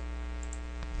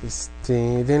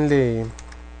 Denle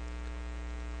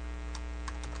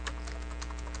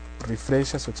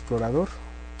refresh a su explorador.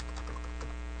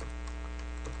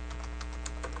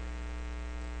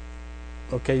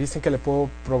 Ok, dicen que le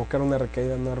puedo provocar una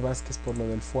recaída a Noar Vázquez por lo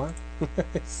del FUA.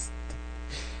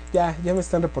 Ya me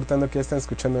están reportando que ya están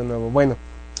escuchando de nuevo. Bueno,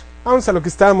 vamos a lo que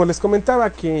estábamos. Les comentaba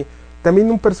que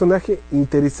también un personaje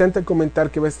interesante a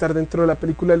comentar que va a estar dentro de la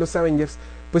película de los Avengers,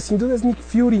 pues sin duda es Nick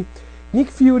Fury.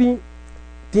 Nick Fury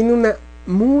tiene una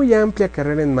muy amplia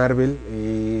carrera en Marvel.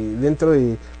 Dentro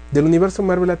del universo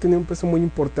Marvel ha tenido un peso muy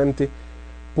importante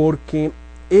porque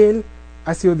él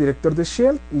ha sido director de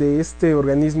S.H.I.E.L.D., de este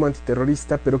organismo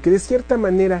antiterrorista, pero que de cierta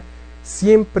manera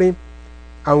siempre,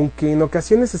 aunque en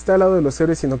ocasiones está al lado de los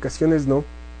héroes y en ocasiones no,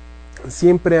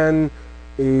 siempre han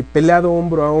peleado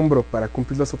hombro a hombro para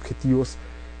cumplir los objetivos.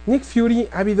 Nick Fury,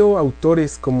 ha habido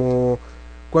autores como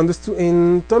cuando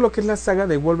en todo lo que es la saga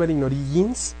de Wolverine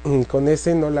Origins, con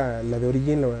ese, no la de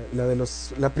Origin,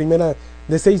 la primera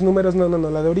de 6 números, no,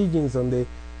 la de Origins, donde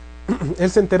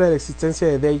él se entera de la existencia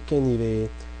de Daken y de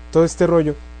todo este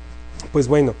rollo. Pues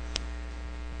bueno,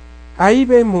 ahí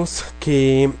vemos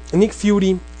que Nick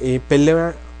Fury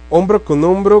pelea hombro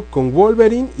con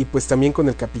Wolverine y pues también con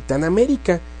el Capitán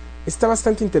América. Está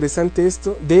bastante interesante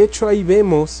esto. De hecho, ahí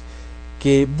vemos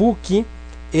que Bucky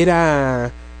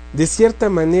era de cierta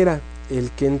manera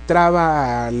el que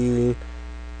entraba al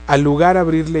lugar a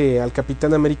abrirle al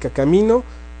Capitán América camino,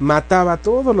 mataba a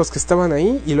todos los que estaban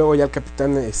ahí y luego ya el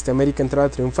Capitán América entraba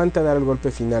triunfante a dar el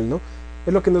golpe final, ¿no?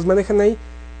 Es lo que nos manejan ahí.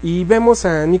 Y vemos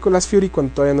a Nicholas Fury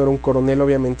cuando todavía no era un coronel,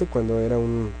 obviamente, cuando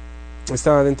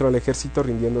estaba dentro del ejército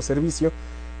rindiendo servicio.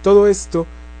 Todo esto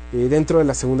dentro de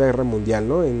la Segunda Guerra Mundial,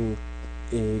 ¿no?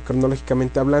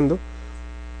 Cronológicamente hablando.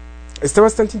 Está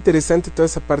bastante interesante toda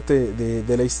esa parte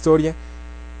de la historia.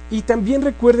 Y también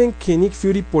recuerden que Nick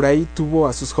Fury por ahí tuvo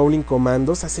a sus Howling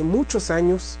Commandos hace muchos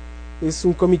años. Es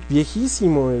un cómic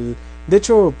viejísimo. De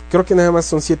hecho, creo que nada más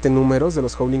son 7 números de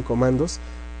los Howling Commandos.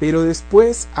 Pero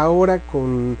después, ahora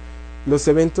con los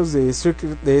eventos de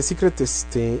Secret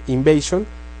Invasion,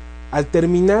 al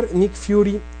terminar, Nick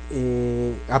Fury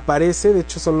aparece. De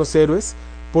hecho, son los héroes.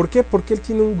 ¿Por qué? Porque él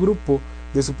tiene un grupo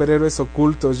de superhéroes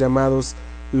ocultos llamados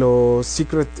los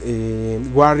Secret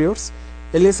Warriors.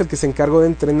 Él es el que se encargó de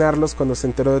entrenarlos cuando se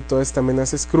enteró de toda esta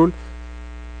amenaza Skrull,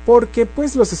 porque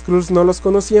pues los Skrulls no los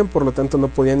conocían, por lo tanto no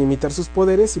podían imitar sus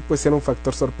poderes y pues era un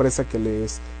factor sorpresa que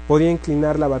les podía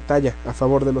inclinar la batalla a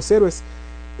favor de los héroes.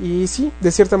 Y sí,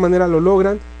 de cierta manera lo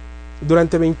logran.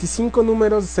 Durante 25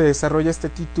 números se desarrolla este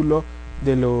título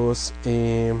de los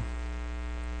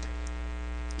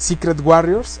Secret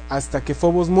Warriors, hasta que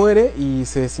Phobos muere y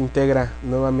se desintegra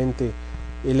nuevamente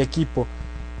el equipo.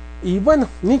 Y bueno,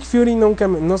 Nick Fury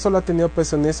no solo ha tenido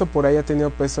peso en eso, por ahí ha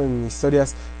tenido peso en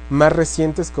historias más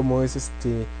recientes, como es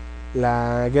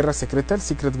la Guerra Secreta, el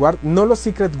Secret War, no los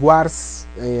Secret Wars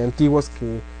antiguos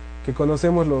que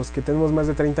conocemos los que tenemos más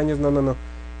de 30 años, no.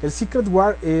 El Secret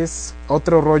War es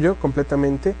otro rollo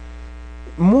completamente.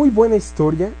 Muy buena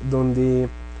historia, donde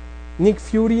Nick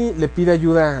Fury le pide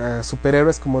ayuda a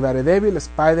superhéroes como Daredevil,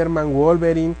 Spider-Man,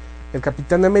 Wolverine, el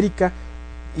Capitán América.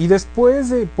 Y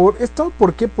después ¿por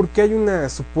qué? Porque hay una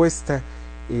supuesta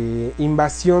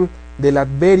invasión de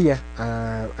Latveria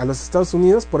a los Estados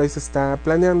Unidos, por ahí se está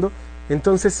planeando.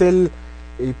 Entonces él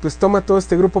pues toma todo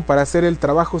este grupo para hacer el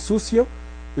trabajo sucio.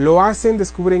 Lo hacen,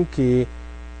 descubren que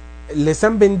les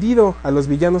han vendido a los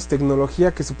villanos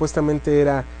tecnología que supuestamente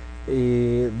era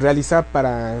realizada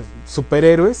para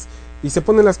superhéroes, y se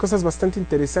ponen las cosas bastante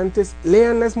interesantes.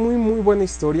 Léanla, es muy muy buena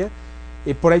historia.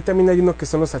 Por ahí también hay uno que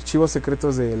son los archivos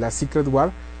secretos de la Secret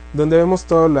War, donde vemos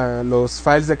todos los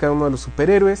files de cada uno de los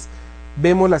superhéroes,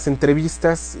 vemos las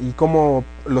entrevistas y cómo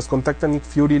los contacta Nick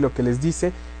Fury, lo que les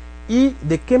dice y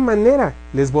de qué manera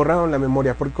les borraron la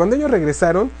memoria, porque cuando ellos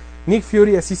regresaron, Nick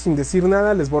Fury, así sin decir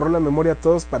nada, les borró la memoria a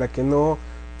todos para que no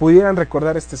pudieran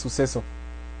recordar este suceso.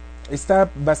 Está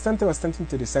bastante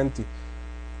interesante.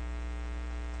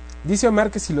 Dice Omar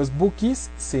que si los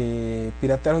Bookies se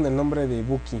piratearon el nombre de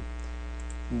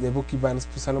Bucky Barnes,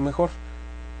 pues a lo mejor.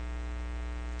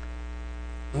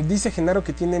 Dice Genaro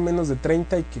que tiene menos de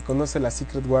 30 y que conoce las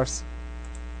Secret Wars.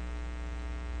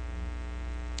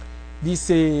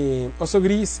 Dice Oso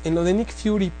Gris, en lo de Nick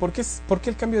Fury, ¿por qué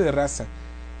el cambio de raza?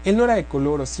 Él no era de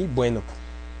color, ¿o sí? Bueno,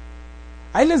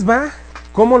 ahí les va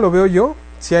cómo lo veo yo.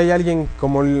 Si hay alguien,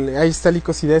 como ahí está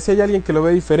Licos Ideas, si hay alguien que lo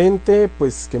ve diferente,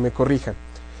 pues que me corrija.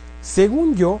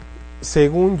 Según yo,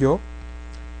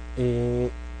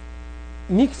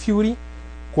 Nick Fury,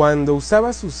 cuando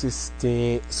usaba sus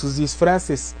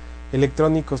disfraces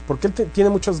electrónicos, porque él tiene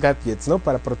muchos gadgets, ¿no?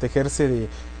 Para protegerse de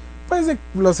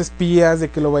los espías, de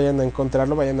que lo vayan a encontrar,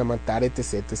 lo vayan a matar,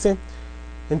 etc.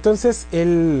 Entonces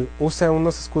él usa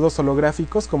unos escudos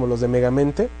holográficos como los de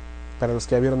Megamente. Para los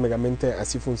que ya vieron Megamente,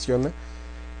 así funciona.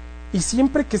 Y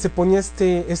siempre que se ponía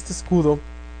este escudo,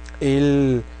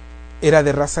 él era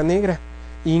de raza negra.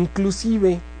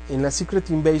 Inclusive en la Secret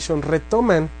Invasion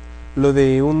retoman lo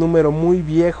de un número muy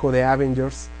viejo de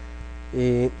Avengers.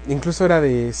 Incluso era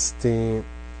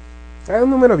era un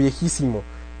número viejísimo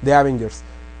de Avengers,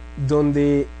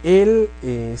 donde él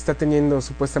está teniendo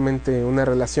supuestamente una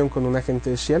relación con un agente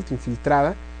de S.H.I.E.L.D.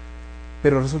 infiltrada,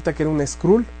 pero resulta que era una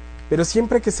Skrull. Pero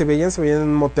siempre que se veían en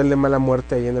un motel de mala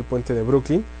muerte ahí en el puente de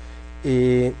Brooklyn.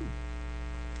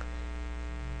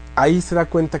 Ahí se da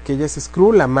cuenta que ella es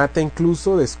Skrull, la mata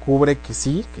incluso, descubre que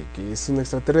sí, que es un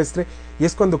extraterrestre, y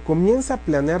es cuando comienza a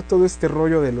planear todo este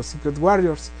rollo de los Secret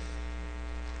Warriors.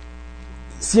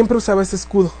 Siempre usaba ese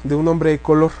escudo de un hombre de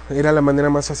color, era la manera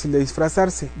más fácil de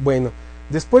disfrazarse. Bueno,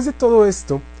 después de todo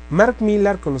esto, Mark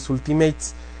Millar con los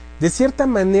Ultimates, de cierta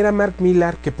manera Mark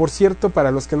Millar, que por cierto,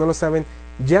 para los que no lo saben,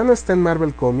 ya no está en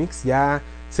Marvel Comics, ya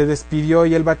se despidió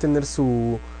y él va a tener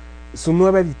su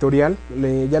nueva editorial.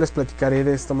 Ya les platicaré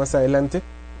de esto más adelante.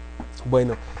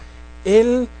 Bueno,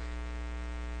 él,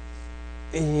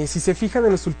 si se fijan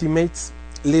en los Ultimates,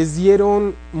 les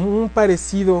dieron un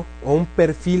parecido o un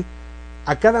perfil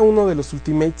a cada uno de los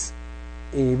Ultimates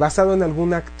basado en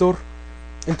algún actor.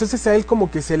 Entonces a él como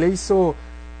que se le hizo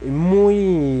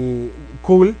muy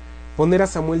cool poner a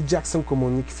Samuel Jackson como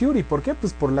Nick Fury. ¿Por qué?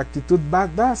 Pues por la actitud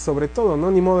badass, sobre todo,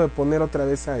 ¿no? Ni modo de poner otra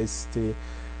vez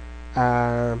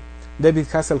a David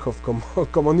Hasselhoff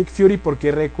como Nick Fury,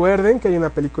 porque recuerden que hay una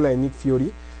película de Nick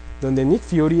Fury donde Nick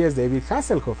Fury es David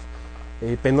Hasselhoff,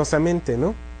 penosamente,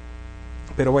 ¿no?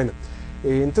 Pero bueno,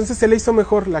 entonces se le hizo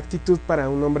mejor la actitud para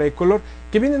un hombre de color,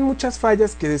 que vienen muchas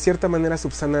fallas que de cierta manera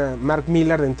subsana Mark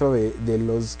Millar dentro de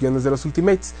los guiones de los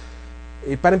Ultimates.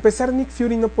 Para empezar, Nick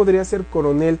Fury no podría ser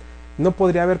coronel, no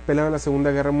podría haber peleado en la Segunda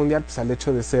Guerra Mundial, pues al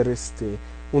hecho de ser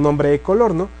un hombre de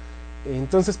color, ¿no?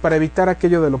 Entonces, para evitar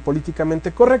aquello de lo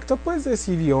políticamente correcto, pues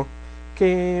decidió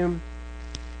que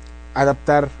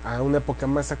adaptar a una época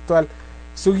más actual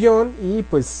su guión, y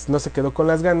pues no se quedó con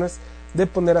las ganas de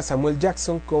poner a Samuel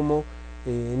Jackson como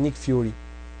Nick Fury.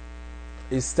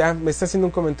 Me está haciendo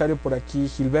un comentario por aquí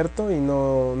Gilberto, y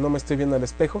no me estoy viendo al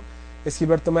espejo. Es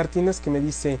Gilberto Martínez, que me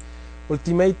dice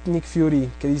Ultimate Nick Fury,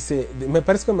 que dice, me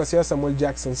parezco demasiado a Samuel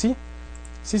Jackson. Sí,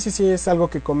 es algo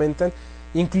que comentan.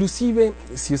 Inclusive,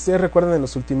 si ustedes recuerdan, en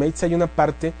los Ultimates hay una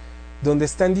parte donde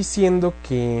están diciendo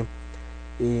que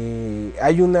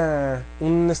hay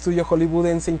un estudio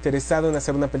hollywoodense interesado en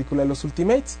hacer una película de los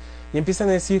Ultimates, y empiezan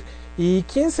a decir, ¿y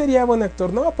quién sería buen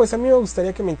actor? No, pues a mí me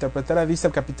gustaría que me interpretara, dice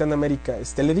el Capitán América,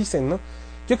 le dicen, ¿no?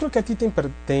 Yo creo que a ti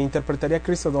te interpretaría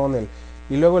Chris O'Donnell.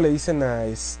 Y luego le dicen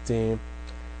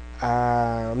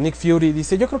a Nick Fury,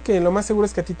 dice, yo creo que lo más seguro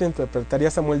es que a ti te interpretaría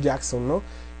Samuel Jackson, ¿no?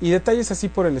 Y detalles así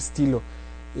por el estilo.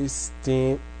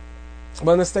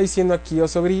 Bueno, está diciendo aquí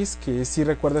Oso Gris que sí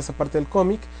recuerda esa parte del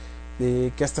cómic,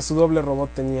 que hasta su doble robot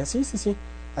tenía. Sí,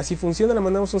 así funciona. Le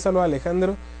mandamos un saludo a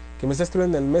Alejandro, que me está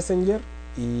escribiendo en el Messenger,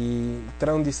 y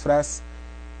trae un disfraz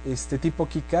tipo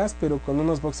Kick-Ass, pero con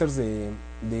unos boxers de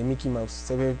Mickey Mouse.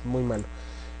 Se ve muy malo.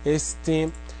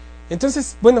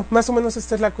 Entonces, bueno, más o menos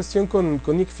esta es la cuestión con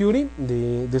Nick Fury,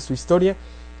 de su historia.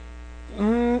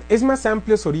 Es más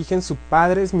amplio su origen. Su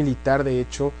padre es militar, de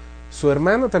hecho. Su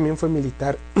hermano también fue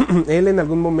militar. Él en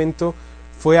algún momento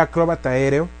fue acróbata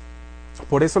aéreo.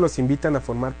 Por eso los invitan a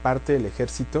formar parte del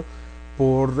ejército,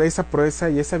 por esa proeza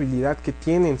y esa habilidad que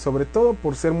tienen, sobre todo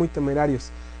por ser muy temerarios.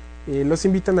 Los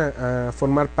invitan a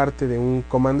formar parte de un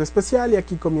comando especial y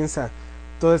aquí comienza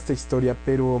toda esta historia,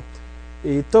 pero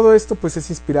todo esto pues es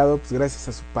inspirado pues gracias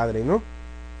a su padre, ¿no?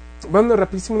 Vamos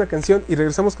rapidísimo una canción y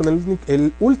regresamos con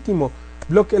el último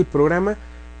bloque del programa.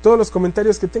 Todos los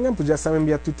comentarios que tengan pues ya saben,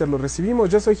 vía Twitter los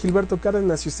recibimos. Yo soy Gilberto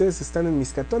Cárdenas y ustedes están en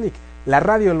Miskatonic, la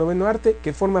radio del noveno arte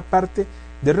que forma parte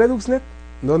de Reduxnet,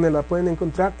 donde la pueden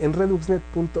encontrar en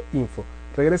reduxnet.info.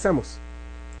 Regresamos.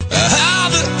 How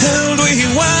the hell do we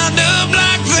wind up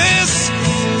like this?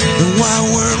 Why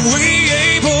weren't we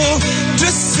able to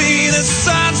see the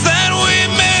signs that we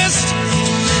missed?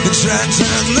 Try to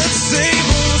turn the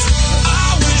tables.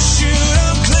 I wish you'd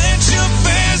unclench your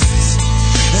fists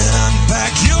and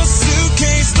unpack your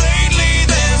suitcase. Lately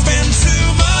there's been too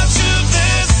much of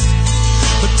this,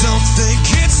 but don't think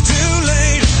it's too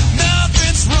late.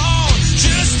 Nothing's wrong,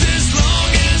 just as long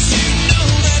as you know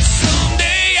that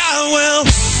someday I will.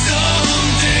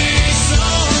 Someday,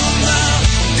 somehow,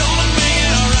 gonna make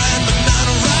it alright, but not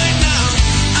right now.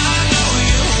 I know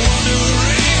you're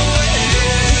wondering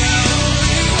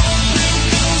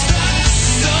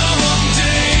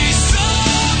someday,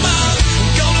 somehow,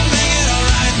 gonna make it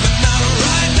alright, but not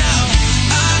right now.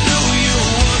 I know you're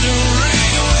wondering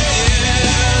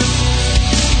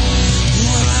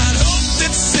well, I'd hope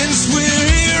that since we're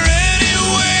here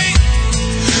anyway,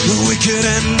 we could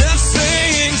end up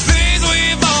saying things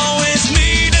we've always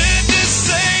needed to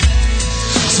say,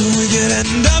 so we could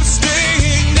end up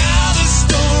staying. Now the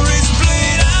story's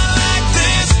played out like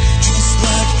this, just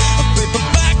like a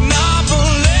paperback novel.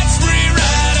 Let's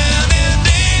rewrite an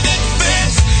ending that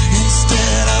fits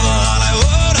instead of a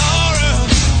Hollywood horror.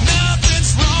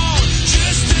 Nothing's wrong,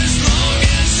 just as long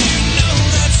as you know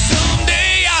that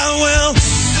someday I will.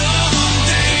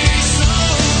 Someday,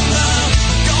 somehow,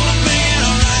 gonna make it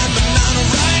alright, but not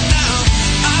right now.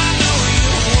 I know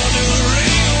you're wondering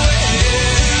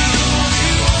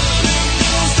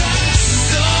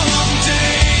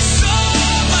someday,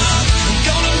 somehow,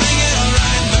 gonna make it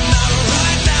alright, but not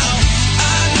right now.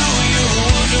 I know you're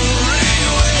wondering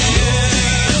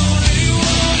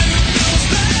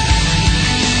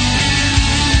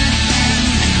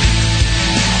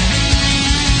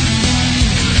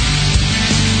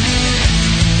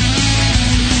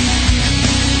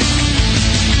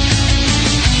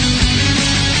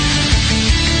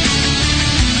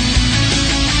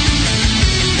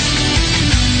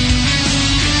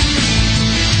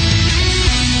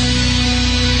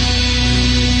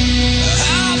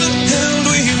how the hell do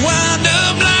we wind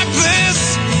up like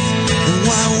this?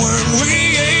 Why weren't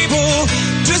we able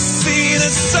to see the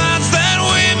signs that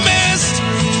we missed?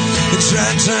 Try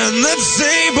to turn the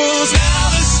tables. Now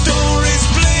the story's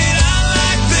played out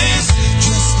like this,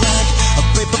 just like a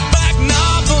paperback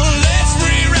novel. Let's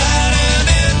rewrite an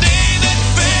ending that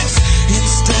fits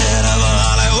instead of a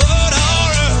Hollywood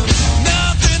horror.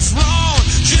 Nothing's wrong,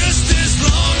 just as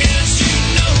long as you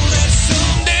know that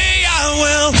someday I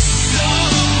will.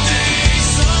 Someday,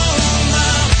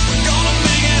 somehow, gonna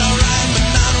make it alright, but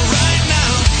not right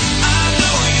now. I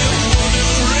know you're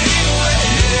wondering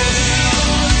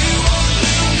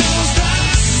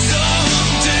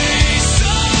someday,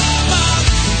 somehow,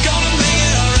 gonna make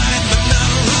it alright, but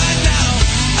not right now.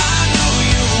 I know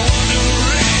you're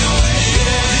wondering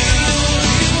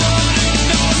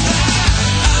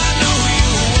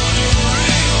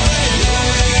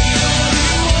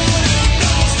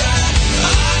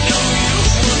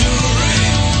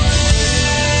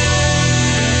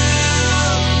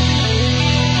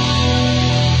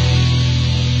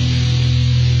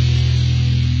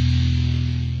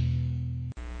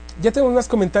Ya tenemos más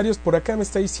comentarios por acá. Me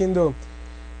está diciendo,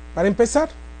 para empezar,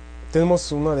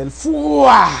 tenemos uno del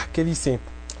FUA que dice: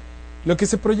 lo que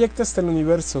se proyecta hasta el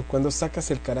universo cuando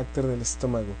sacas el carácter del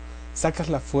estómago, sacas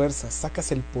la fuerza,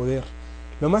 sacas el poder.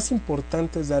 Lo más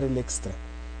importante es dar el extra.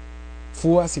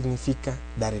 FUA significa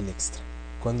dar el extra.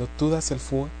 Cuando tú das el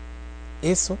FUA,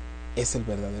 eso es el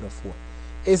verdadero FUA.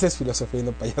 Esa es filosofía y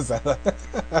no payasada.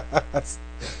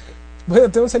 Bueno,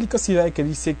 tenemos a Lico Sidae que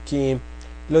dice que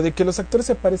lo de que los actores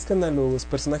se parezcan a los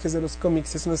personajes de los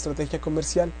cómics es una estrategia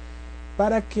comercial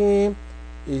para que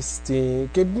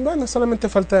bueno, solamente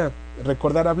falta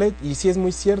recordar a Blade. Y sí, es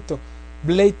muy cierto,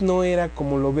 Blade no era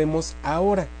como lo vemos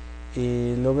ahora.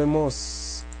 Lo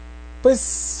vemos,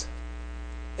 pues,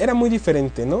 era muy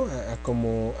diferente, ¿no? A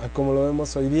como lo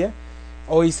vemos hoy día.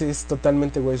 Hoy es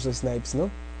totalmente Wesley Snipes, ¿no?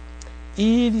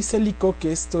 Y dice Lico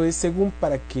que esto es según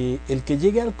para que el que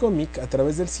llegue al cómic a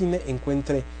través del cine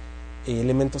encuentre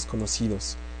elementos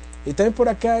conocidos. También por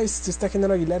acá está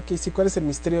Genaro Aguilar que dice: ¿cuál es el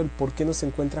misterio del por qué no se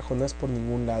encuentra Jonás por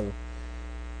ningún lado?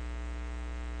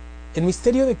 El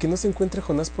misterio de que no se encuentre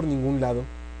Jonás por ningún lado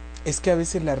es que a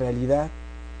veces la realidad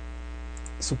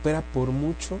supera por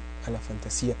mucho a la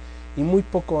fantasía, y muy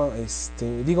poco,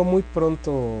 muy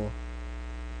pronto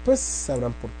pues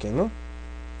sabrán por qué, ¿no?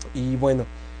 Y bueno,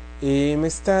 me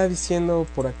está diciendo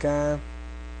por acá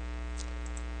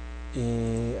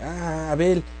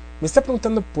Abel, me está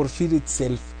preguntando por Fear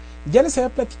Itself. Ya les había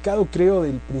platicado, creo,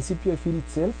 del principio de Fear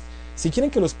Itself. Si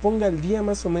quieren que los ponga al día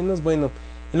más o menos, bueno,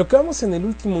 en lo que vamos en el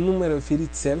último número de Fear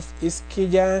Itself es que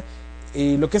ya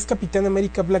lo que es Capitán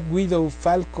América, Black Widow,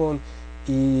 Falcon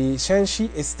y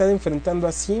Shang-Chi están enfrentando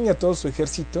a Sin y a todo su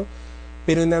ejército,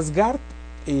 pero en Asgard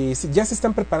ya se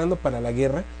están preparando para la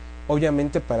guerra,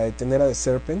 obviamente para detener a The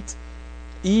Serpent,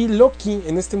 y Loki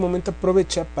en este momento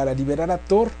aprovecha para liberar a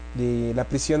Thor de la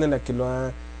prisión en la que lo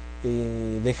ha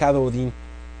dejado Odín.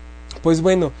 Pues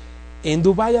bueno, en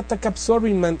Dubai ataca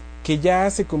Absorbing Man, que ya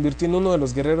se convirtió en uno de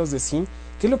los guerreros de Sin.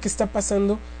 ¿Qué es lo que está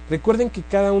pasando? Recuerden que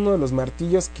cada uno de los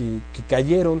martillos que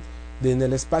cayeron en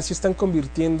el espacio están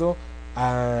convirtiendo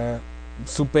a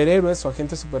superhéroes o a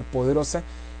gente superpoderosa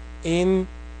en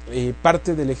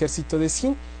parte del ejército de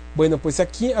Sin. Bueno, pues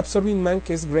aquí Absorbing Man,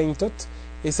 que es Graintot,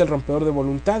 es el rompedor de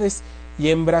voluntades. Y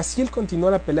en Brasil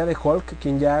continúa la pelea de Hulk,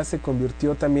 quien ya se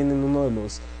convirtió también en uno de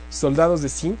los soldados de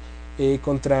Sin,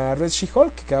 contra Red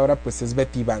She-Hulk, que ahora pues es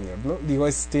Betty Banner, ¿no? Digo,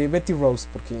 Betty Rose,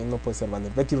 porque no puede ser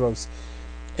Banner, Betty Rose.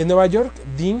 En Nueva York,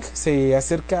 Ding se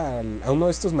acerca a uno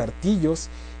de estos martillos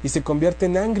y se convierte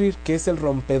en Angrir, que es el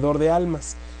rompedor de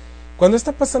almas. Cuando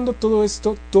está pasando todo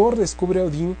esto, Thor descubre a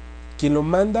Odín, quien lo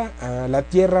manda a la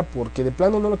Tierra porque de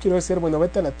plano no lo quiero decir. Bueno,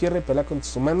 vete a la Tierra y pelea con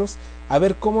tus humanos, a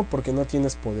ver cómo, porque no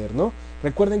tienes poder, ¿no?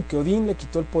 Recuerden que Odín le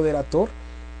quitó el poder a Thor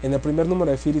en el primer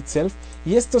número de Fear Itself,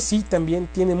 y esto sí también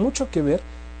tiene mucho que ver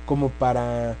como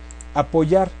para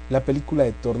apoyar la película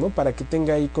de Thor, ¿no? Para que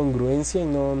tenga ahí congruencia y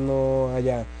no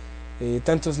haya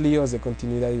tantos líos de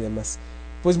continuidad y demás.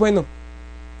 Pues bueno,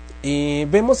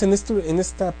 vemos en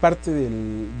esta parte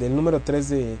del número 3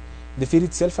 de Fear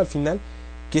Itself al final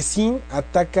que Sin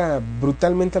ataca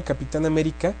brutalmente al Capitán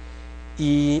América,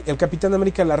 y el Capitán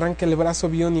América le arranca el brazo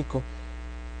biónico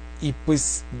y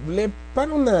pues le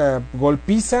para una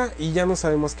golpiza y ya no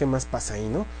sabemos qué más pasa ahí,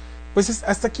 ¿no? Pues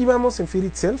hasta aquí vamos en Fear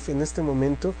Itself en este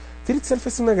momento. Fear Itself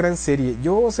es una gran serie,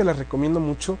 yo se la recomiendo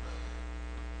mucho.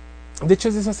 De hecho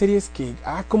es de esas series que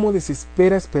cómo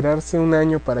desespera esperarse un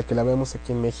año para que la veamos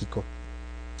aquí en México.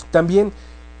 También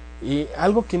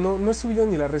algo que no he subido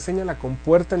ni la reseña a La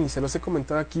Compuerta, ni se los he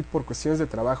comentado aquí por cuestiones de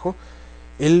trabajo.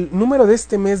 El número de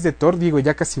este mes de Thor, digo,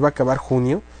 ya casi va a acabar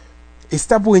junio,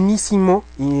 está buenísimo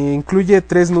y incluye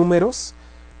 3 números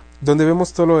donde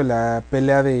vemos todo lo de la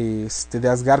pelea de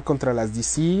Asgard contra las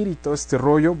Disir y todo este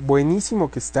rollo, buenísimo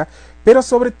que está. Pero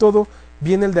sobre todo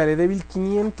viene el Daredevil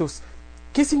 500.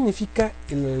 ¿Qué significa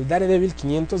el Daredevil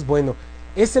 500? Bueno,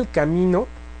 es el camino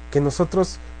que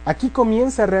nosotros, aquí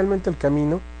comienza realmente el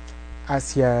camino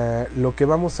hacia lo que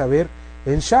vamos a ver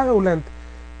en Shadowland.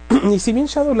 Y si bien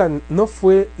Shadowland no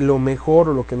fue lo mejor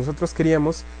o lo que nosotros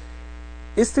queríamos,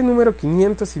 este número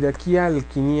 500 y de aquí al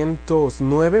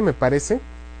 509 me parece,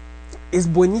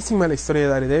 es buenísima la historia de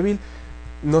Daredevil.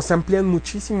 Nos amplían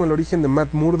muchísimo el origen de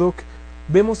Matt Murdock.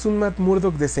 Vemos un Matt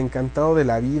Murdock desencantado de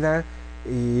la vida,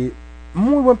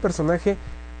 muy buen personaje.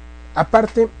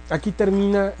 Aparte, aquí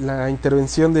termina la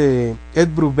intervención de Ed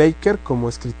Brubaker como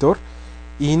escritor,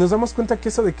 y nos damos cuenta que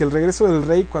eso de que el regreso del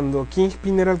rey, cuando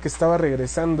Kingpin era el que estaba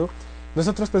regresando,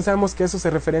 nosotros pensábamos que eso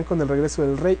se referían con el regreso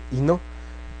del rey, y no.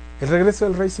 El regreso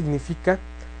del rey significa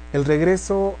el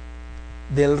regreso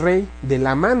del rey de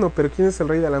la mano. Pero ¿quién es el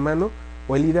rey de la mano?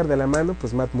 O el líder de la mano,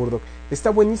 pues Matt Murdock. Está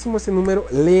buenísimo ese número,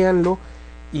 léanlo.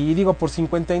 Y digo, por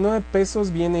 59 pesos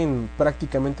vienen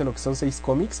prácticamente lo que son 6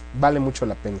 cómics, vale mucho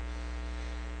la pena.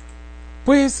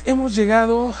 Pues hemos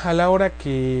llegado a la hora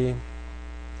que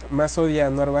más odia a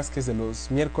Anuar Vázquez de los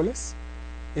miércoles.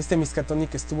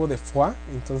 Miskatonic estuvo de foie,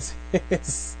 entonces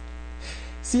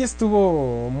sí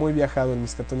estuvo muy viajado el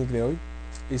Miskatonic de hoy.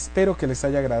 Espero que les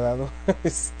haya agradado.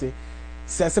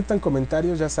 Se aceptan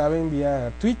comentarios, ya saben,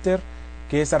 vía Twitter,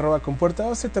 que es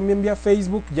 @compuerta12, también vía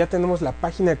Facebook. Ya tenemos la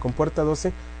página de Compuerta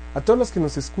 12. A todos los que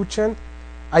nos escuchan,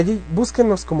 allí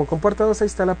búsquenos como Compuerta 12, ahí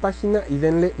está la página, y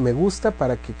denle me gusta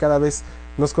para que cada vez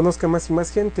nos conozca más y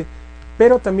más gente.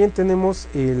 Pero también tenemos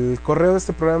el correo de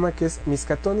este programa, que es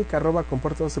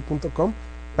miskatonic@compuerta12.com,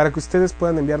 para que ustedes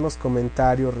puedan enviarnos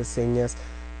comentarios, reseñas,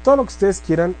 todo lo que ustedes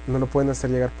quieran, nos lo pueden hacer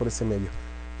llegar por ese medio.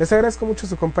 Les agradezco mucho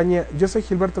su compañía. Yo soy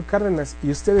Gilberto Cárdenas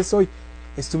y ustedes hoy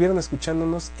estuvieron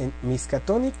escuchándonos en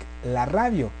Miskatonic, la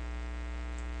radio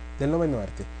del noveno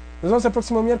arte. Nos vemos el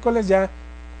próximo miércoles ya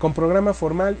con programa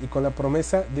formal y con la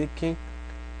promesa de que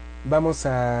vamos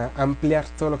a ampliar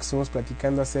todo lo que estuvimos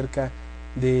platicando acerca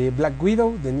de Black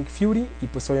Widow, de Nick Fury y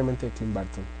pues obviamente de Clint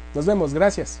Barton. Nos vemos,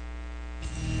 gracias.